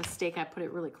 that's a mistake. I put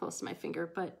it really close to my finger,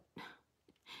 but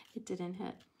it didn't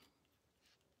hit.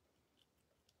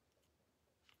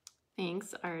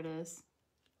 Thanks, artist.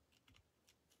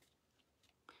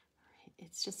 All right,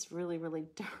 it's just really, really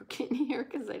dark in here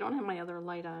because I don't have my other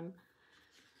light on.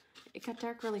 It got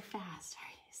dark really fast. All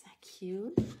right, isn't that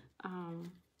cute?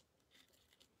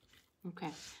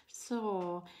 Okay,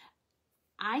 so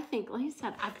I think, like I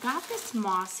said, I've got this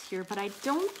moss here, but I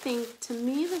don't think, to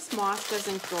me, this moss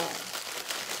doesn't go.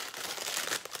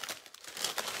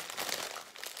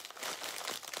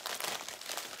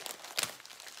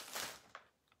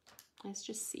 Let's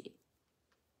just see.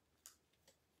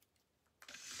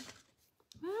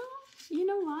 Well, you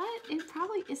know what? It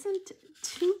probably isn't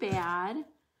too bad.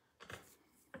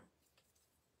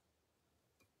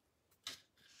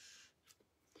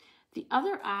 The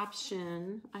other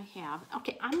option I have,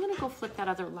 okay, I'm going to go flip that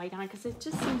other light on because it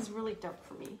just seems really dark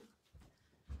for me.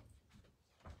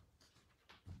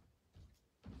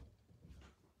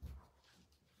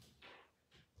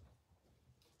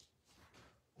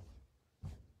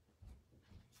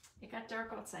 It got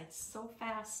dark outside so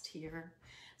fast here.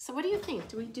 So what do you think?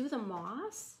 Do we do the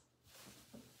moss?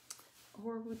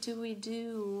 Or do we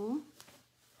do...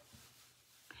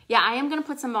 Yeah, I am going to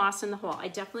put some moss in the hole. I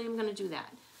definitely am going to do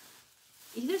that.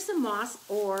 Either some moss,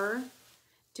 or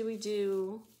do we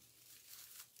do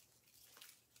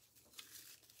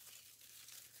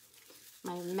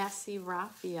my messy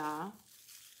raffia?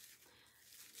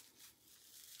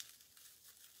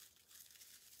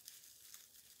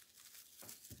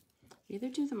 Either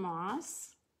do the moss,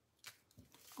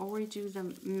 or we do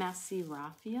the messy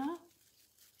raffia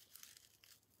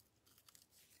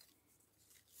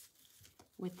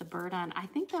with the bird on. I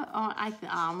think I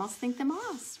almost think the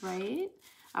moss, right?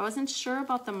 I wasn't sure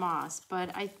about the moss,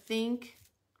 but I think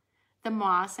the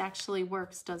moss actually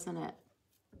works, doesn't it?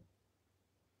 Do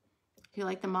you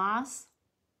like the moss?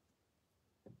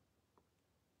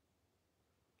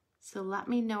 So let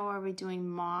me know, are we doing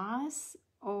moss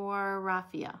or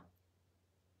raffia?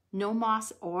 No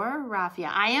moss or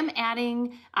raffia. I am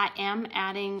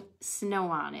adding snow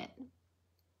on it.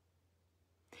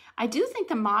 I do think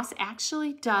the moss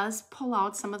actually does pull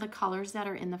out some of the colors that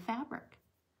are in the fabric.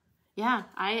 Yeah,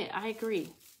 I agree.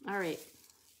 All right.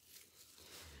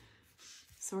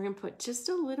 So we're going to put just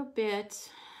a little bit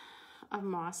of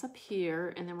moss up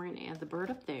here, and then we're going to add the bird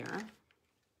up there.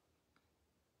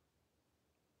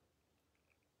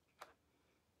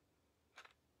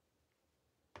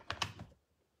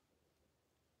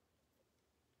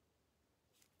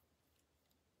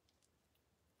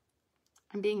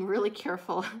 I'm being really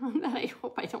careful that I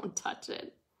hope I don't touch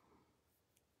it.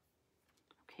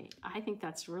 Okay, I think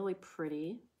that's really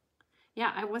pretty.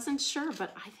 Yeah, I wasn't sure,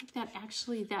 but I think that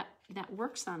actually that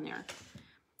works on there.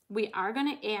 We are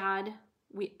going to add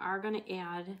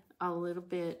a little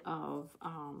bit of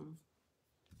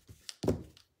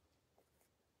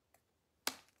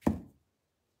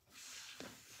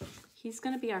he's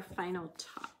going to be our final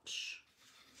touch.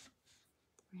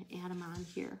 We're going to add him on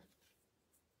here.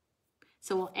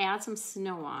 So we'll add some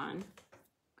snow on.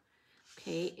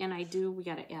 Okay, and we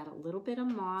got to add a little bit of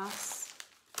moss.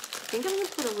 I think I'm going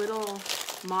to put a little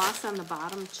moss on the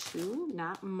bottom too.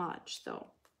 Not much though.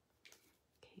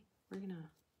 Okay, we're going to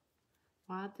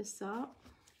wad this up.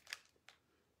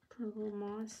 Put a little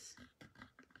moss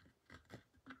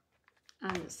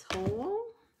on this hole.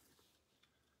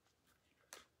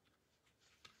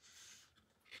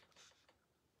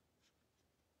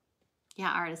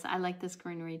 Yeah, artists, I like this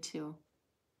greenery too.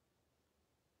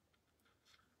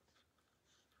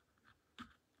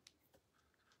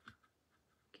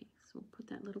 So we'll put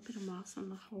that little bit of moss on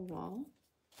the whole wall.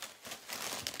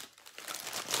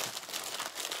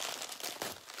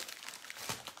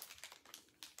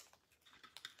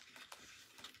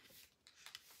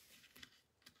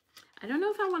 I don't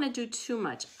know if I want to do too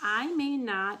much. I may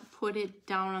not put it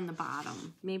down on the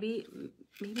bottom. Maybe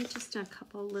just a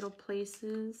couple little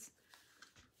places.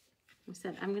 Like I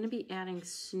said, I'm going to be adding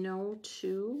snow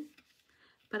too,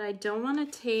 but I don't want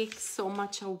to take so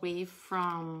much away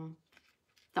from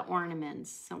the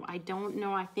ornaments. So I don't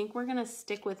know. I think we're going to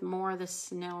stick with more of the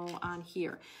snow on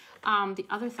here. The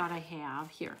other thought I have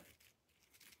here,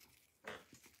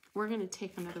 we're going to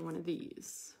take another one of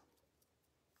these.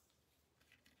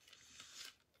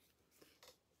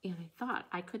 And I thought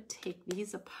I could take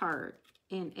these apart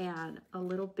and add a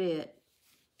little bit.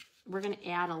 We're going to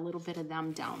add a little bit of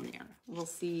them down there. We'll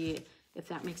see if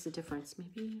that makes a difference.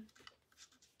 Maybe.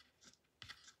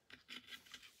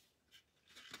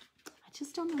 I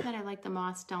just don't know that I like the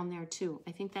moss down there too.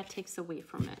 I think that takes away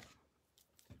from it.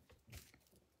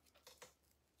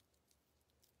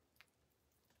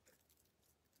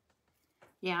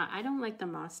 Yeah, I don't like the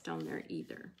moss down there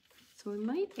either. So we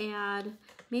might add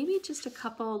maybe just a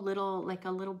couple little, like a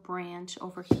little branch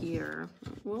over here.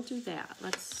 We'll do that.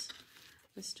 Let's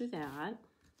do that.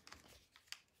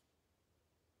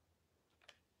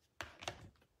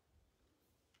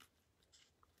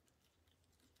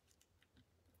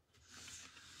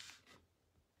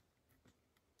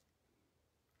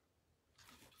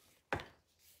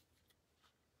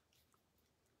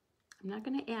 I'm not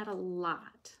going to add a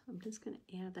lot. I'm just going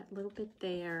to add that little bit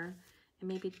there and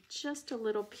maybe just a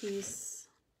little piece.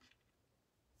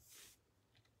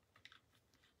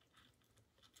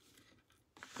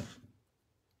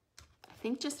 I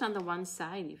think just on the one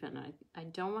side even. I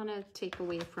don't want to take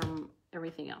away from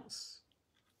everything else.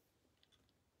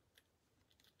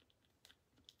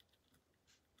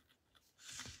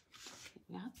 Okay,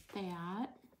 got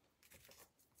that.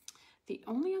 The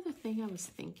only other thing I was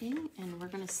thinking, and we're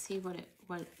going to see what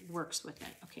works with it.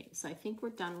 Okay, so I think we're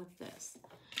done with this.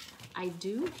 I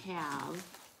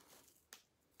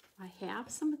have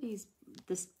some of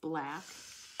this black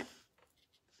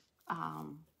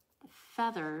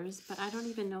feathers, but I don't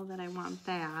even know that I want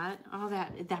that. Oh,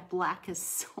 that black is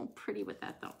so pretty with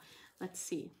that though. Let's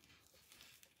see.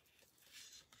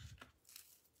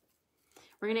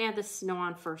 We're going to add the snow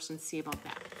on first and see about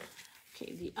that.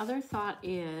 Okay, the other thought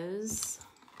is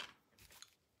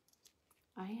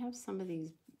I have some of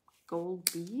these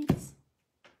gold beads,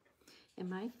 and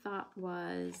my thought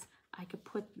was I could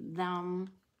put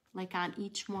them like on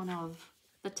each one of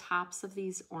the tops of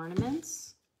these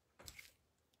ornaments.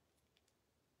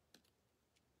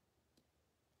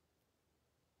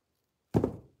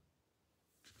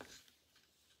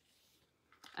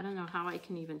 I don't know how I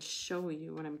can even show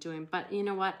you what I'm doing, but you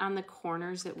know what? On the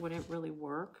corners, it wouldn't really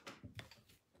work.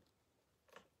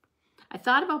 I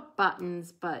thought about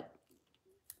buttons, but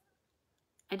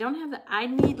I don't have I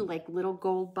need like little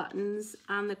gold buttons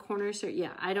on the corners. So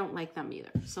yeah, I don't like them either.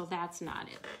 So that's not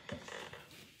it.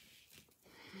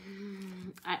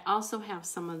 I also have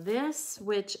some of this,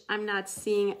 which I'm not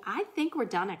seeing. I think we're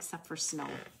done except for snow.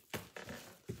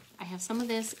 I have some of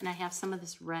this and I have some of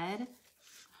this red.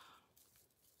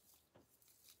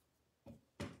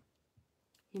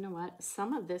 You know what?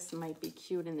 Some of this might be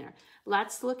cute in there.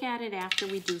 Let's look at it after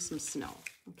we do some snow,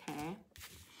 okay?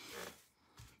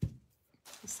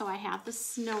 So I have the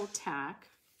snow tack.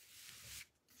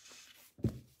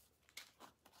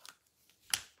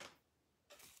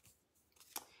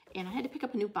 And I had to pick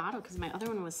up a new bottle because my other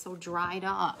one was so dried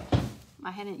up.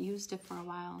 I hadn't used it for a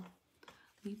while.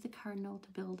 Leave the cardinal to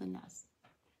build a nest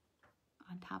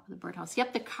on top of the birdhouse.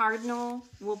 Yep, the cardinal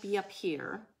will be up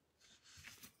here.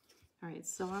 All right,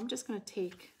 so I'm just going to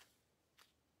take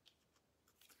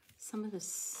some of the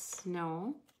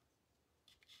snow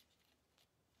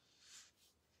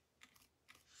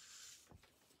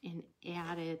and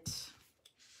add it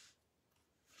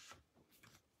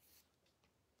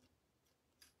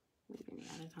maybe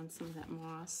add it on some of that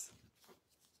moss.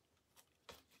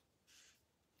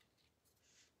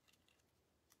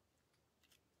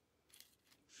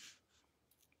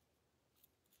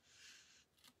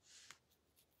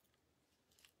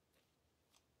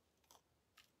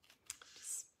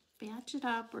 Batch it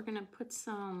up. We're going to put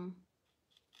some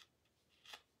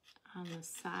on the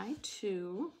side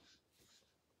too.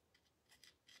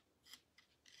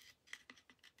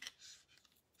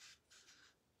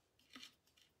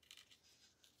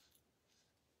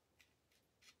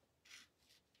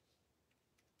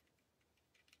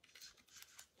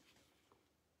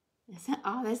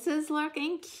 Oh, this is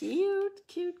looking cute,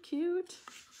 cute, cute.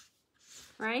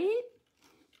 Right?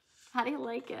 How do you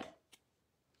like it?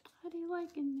 How do you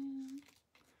like it now?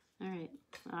 All right,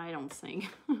 I don't sing.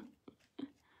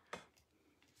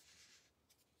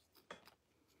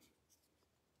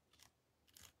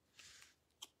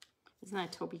 Isn't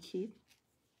that Toby Keith?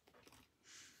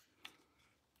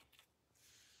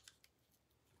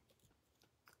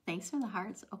 Thanks for the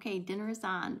hearts. Okay, dinner is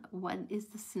on. What is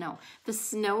the snow? The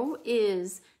snow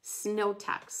is Snow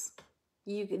Tex.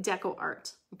 You get deco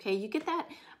art. Okay, you get that.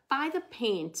 Buy the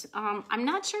paint. I'm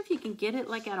not sure if you can get it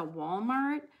like at a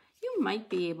Walmart. You might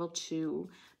be able to,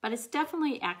 but it's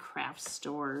definitely at craft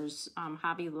stores,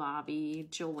 Hobby Lobby,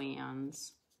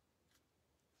 Joann's.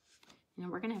 You know,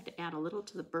 we're gonna have to add a little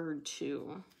to the bird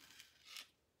too.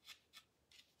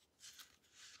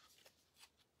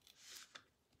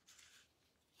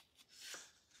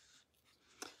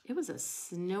 It was a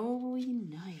snowy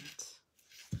night.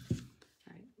 All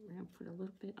right, we're gonna put a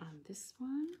little bit on this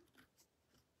one.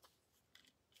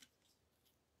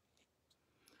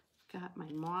 Got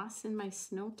my moss and my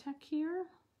Snow Tech here.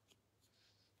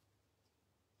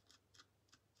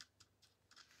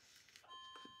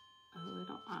 Put a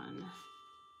little on.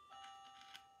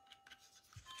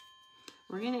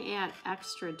 We're gonna add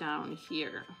extra down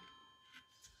here,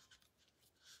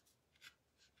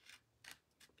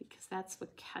 because that's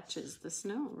what catches the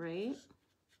snow, right?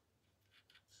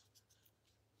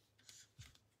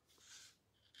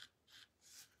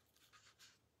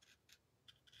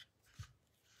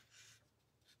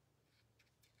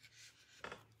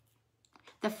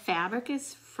 The fabric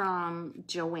is from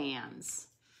Joann's.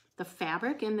 The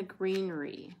fabric and the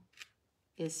greenery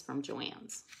is from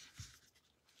Joann's.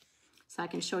 So I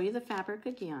can show you the fabric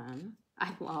again.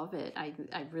 I love it. I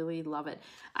really love it.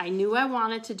 I knew I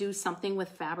wanted to do something with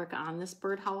fabric on this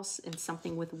birdhouse and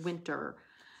something with winter.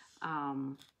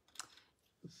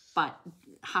 But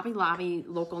Hobby Lobby,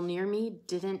 local near me,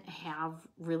 didn't have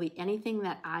really anything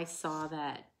that I saw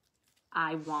that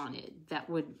I wanted,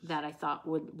 that I thought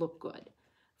would look good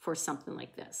for something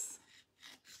like this.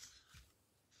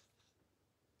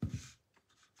 What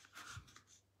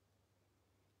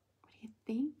are you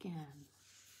thinking?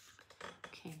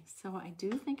 Okay, so I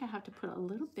do think I have to put a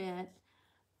little bit.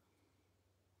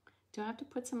 Do I have to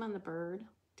put some on the bird?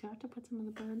 Do I have to put some on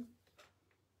the bird?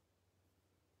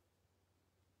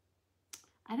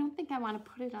 I don't think I want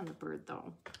to put it on the bird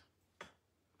though.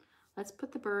 Let's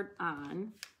put the bird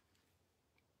on.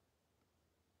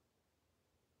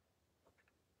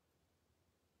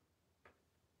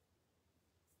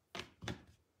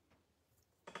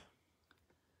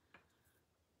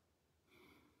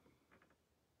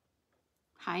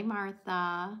 Hi,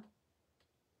 Martha.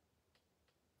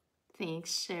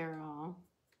 Thanks, Cheryl.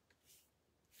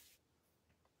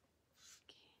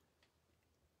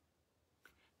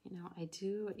 You know, I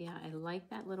do, yeah, I like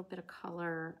that little bit of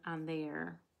color on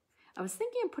there. I was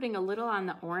thinking of putting a little on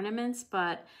the ornaments,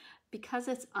 but because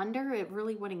it's under, it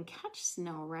really wouldn't catch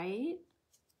snow, right?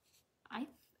 I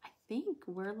think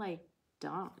we're like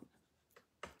done.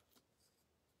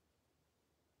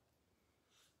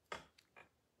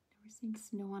 Never seen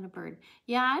snow on a bird.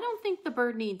 Yeah, I don't think the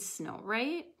bird needs snow,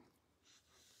 right?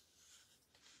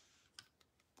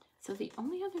 So the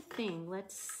only other thing,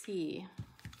 let's see.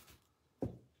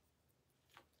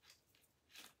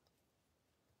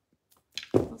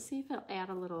 We'll see if it'll add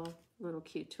a little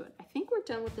cute to it. I think we're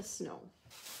done with the snow.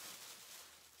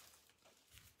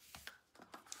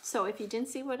 So if you didn't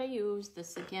see what I used,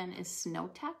 this again is Snow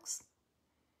Tex.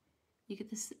 You get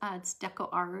this, it's deco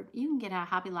art. You can get at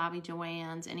Hobby Lobby,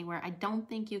 Joann's, anywhere. I don't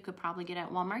think you could probably get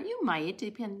at Walmart. You might,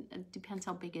 it depends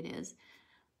how big it is.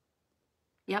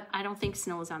 Yep, I don't think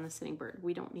snow is on the sitting bird.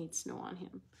 We don't need snow on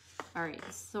him. All right,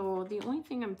 so the only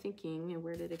thing I'm thinking, and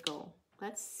where did it go?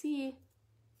 Let's see.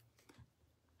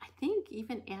 I think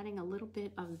even adding a little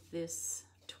bit of this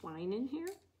twine in here.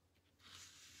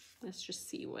 Let's just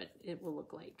see what it will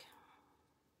look like.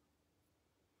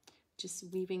 Just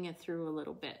weaving it through a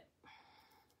little bit.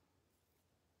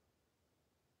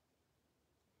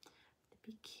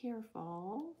 Be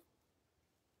careful.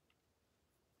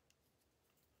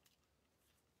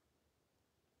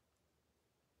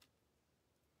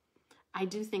 I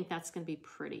do think that's going to be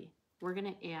pretty. We're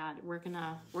going to add, we're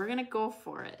going to go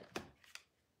for it.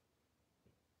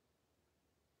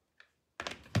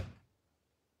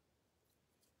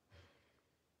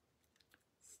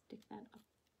 Stick that up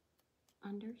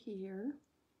under here.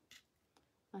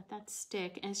 Let that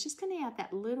stick. And it's just going to add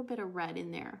that little bit of red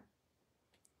in there.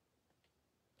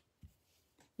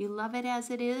 You love it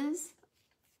as it is,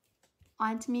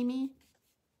 Aunt Mimi?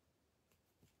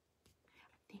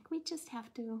 I think we just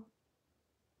have to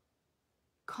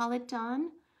call it done.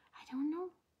 I don't know.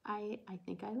 I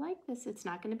think I like this. It's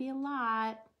not going to be a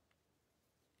lot.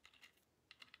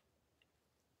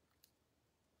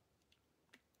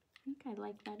 I think I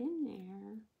like that in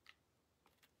there.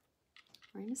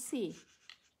 We're going to see.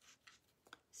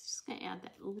 It's just gonna add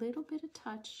that little bit of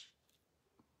touch.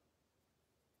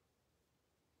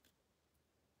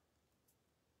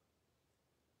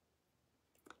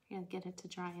 And get it to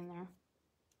dry in there.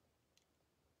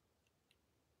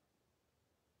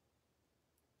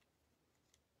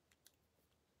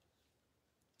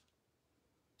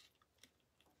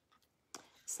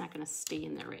 It's not going to stay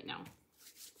in there right now.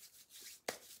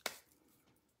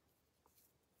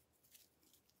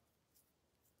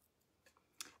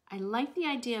 I like the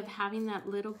idea of having that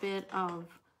little bit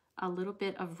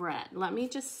of red. Let me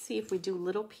just see if we do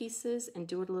little pieces and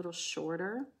do it a little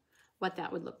shorter, what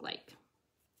that would look like.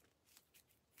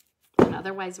 And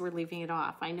otherwise we're leaving it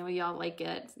off. I know y'all like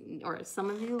it, or some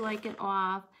of you like it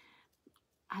off.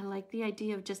 I like the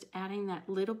idea of just adding that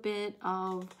little bit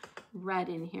of red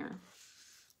in here.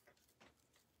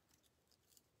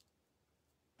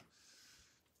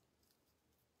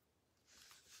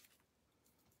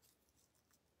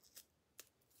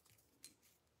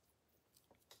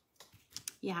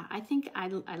 Yeah, I think I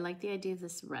like the idea of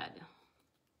this red.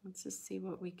 Let's just see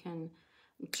what we can,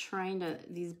 I'm trying to,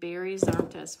 these berries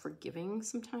aren't as forgiving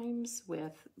sometimes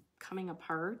with coming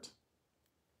apart.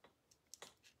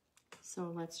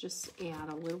 So let's just add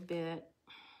a little bit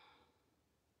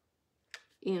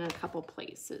in a couple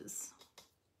places.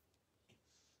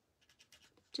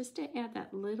 Just to add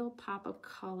that little pop of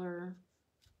color.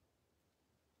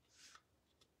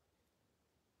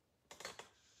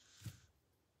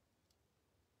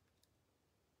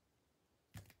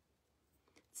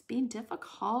 It's being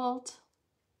difficult.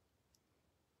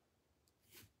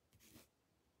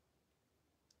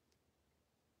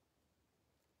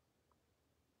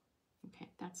 Okay,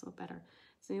 that's a little better.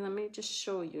 See, let me just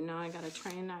show you. Now I gotta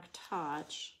try and not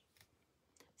touch.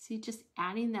 See, just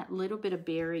adding that little bit of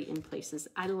berry in places.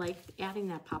 I like adding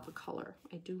that pop of color.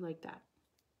 I do like that.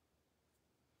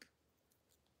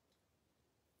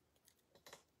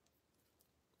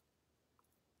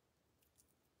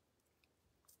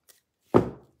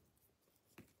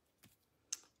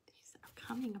 These are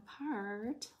coming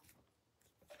apart.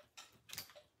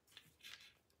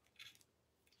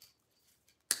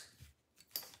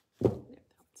 There,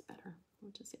 that's better.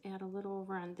 We'll just add a little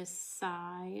over on this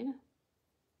side.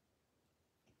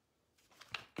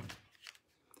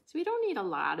 So we don't need a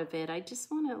lot of it. I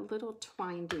just want a little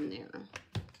twined in there.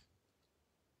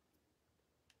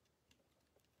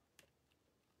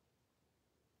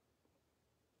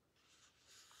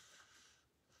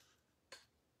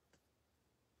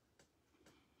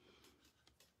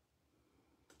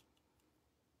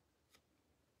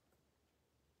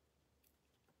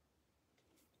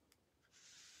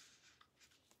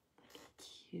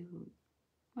 Cute.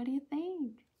 What do you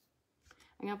think?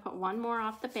 I'm gonna put one more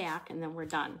off the back and then we're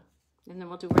done. And then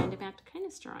we'll do random act of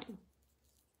kindness drawing.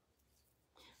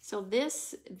 So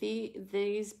these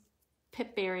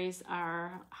pip berries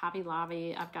are Hobby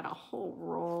Lobby. I've got a whole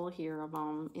roll here of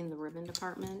them in the ribbon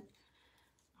department.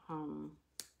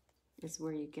 Is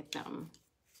where you get them.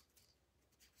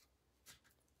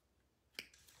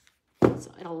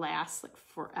 So it'll last like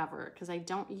forever because I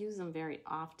don't use them very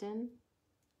often.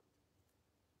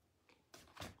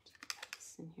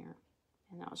 This in here.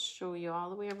 And I'll show you all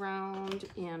the way around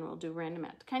and we'll do random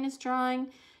act of kindness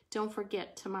drawing. Don't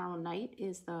forget, tomorrow night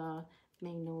is the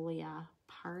Magnolia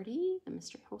party, the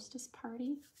mystery hostess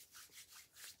party.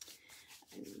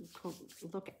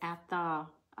 Look at the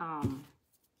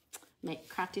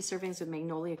Crafty Servings with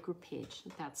Magnolia group page.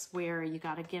 That's where you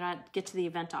got to get to the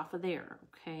event off of there,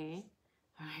 okay?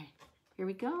 All right, here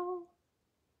we go.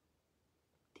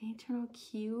 They turn out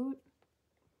cute.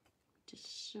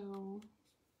 Just show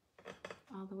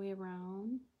all the way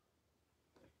around.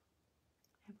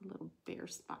 I have a little bare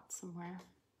spot somewhere.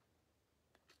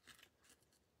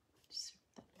 Just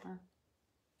there.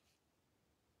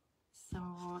 So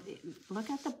look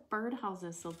at the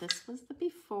birdhouses. So this was the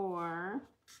before.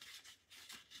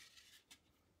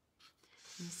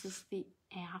 And this is the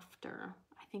after.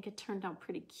 I think it turned out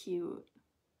pretty cute,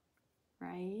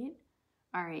 right?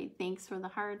 All right, thanks for the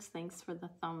hearts. Thanks for the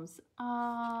thumbs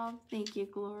up. Thank you,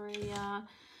 Gloria.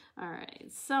 All right,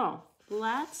 so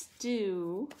let's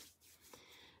do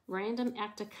random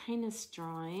act of kindness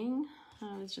drawing.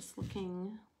 I was just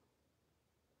looking.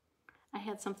 I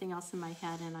had something else in my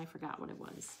head and I forgot what it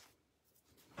was.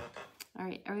 All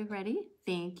right, are we ready?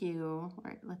 Thank you. All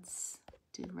right, let's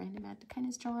do random act of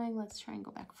kindness drawing. Let's try and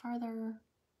go back farther.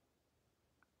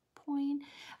 Point.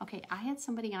 Okay, I had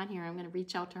somebody on here. I'm going to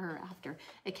reach out to her after.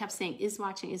 It kept saying is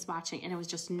watching, and it was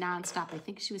just nonstop. I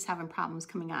think she was having problems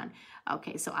coming on.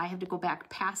 Okay, so I have to go back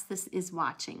past this is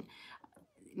watching,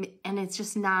 and it's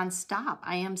just nonstop.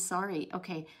 I am sorry.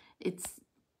 Okay,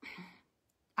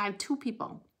 I have two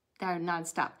people They're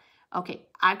nonstop. Okay,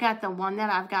 I've got the one that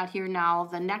I've got here now.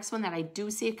 The next one that I do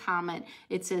see a comment,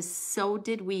 it says, so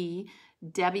did we,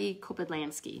 Debbie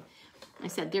Kopidlansky. I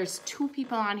said, there's 2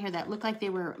 people on here that look like they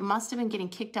must have been getting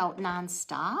kicked out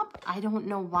nonstop. I don't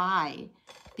know why,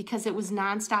 because it was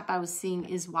nonstop. I was seeing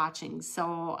is watching.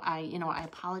 So I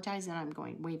apologize, and I'm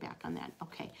going way back on that.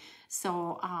 Okay.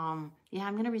 So, yeah,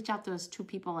 I'm going to reach out to those 2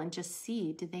 people and just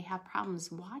see, did they have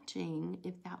problems watching,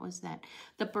 if that was that.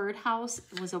 The birdhouse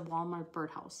was a Walmart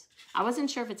birdhouse. I wasn't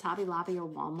sure if it's Hobby Lobby or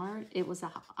Walmart. It was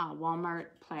a Walmart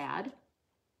plaid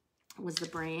was the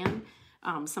brand.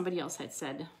 Somebody else had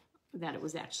said that it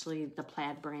was actually the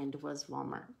plaid brand was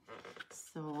Walmart.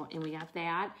 So, and we got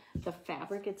that. The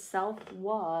fabric itself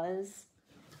was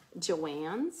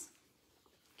Joann's.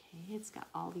 Okay, it's got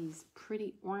all these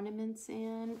pretty ornaments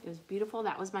in. It was beautiful.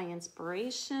 That was my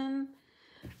inspiration.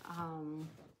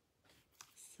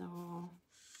 So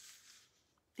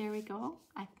there we go.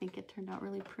 I think it turned out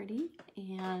really pretty.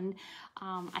 And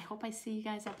I hope I see you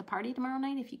guys at the party tomorrow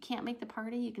night. If you can't make the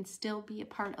party, you can still be a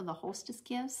part of the hostess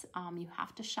gifts. You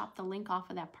have to shop the link off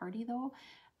of that party though.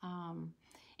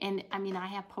 And I mean, I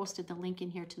have posted the link in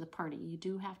here to the party. You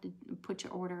do have to put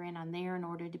your order in on there in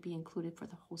order to be included for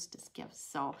the hostess gifts.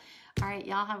 So, all right,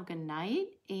 y'all have a good night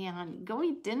and go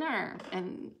eat dinner.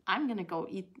 And I'm going to go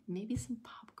eat maybe some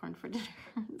popcorn for dinner.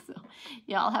 So,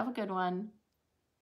 y'all have a good one.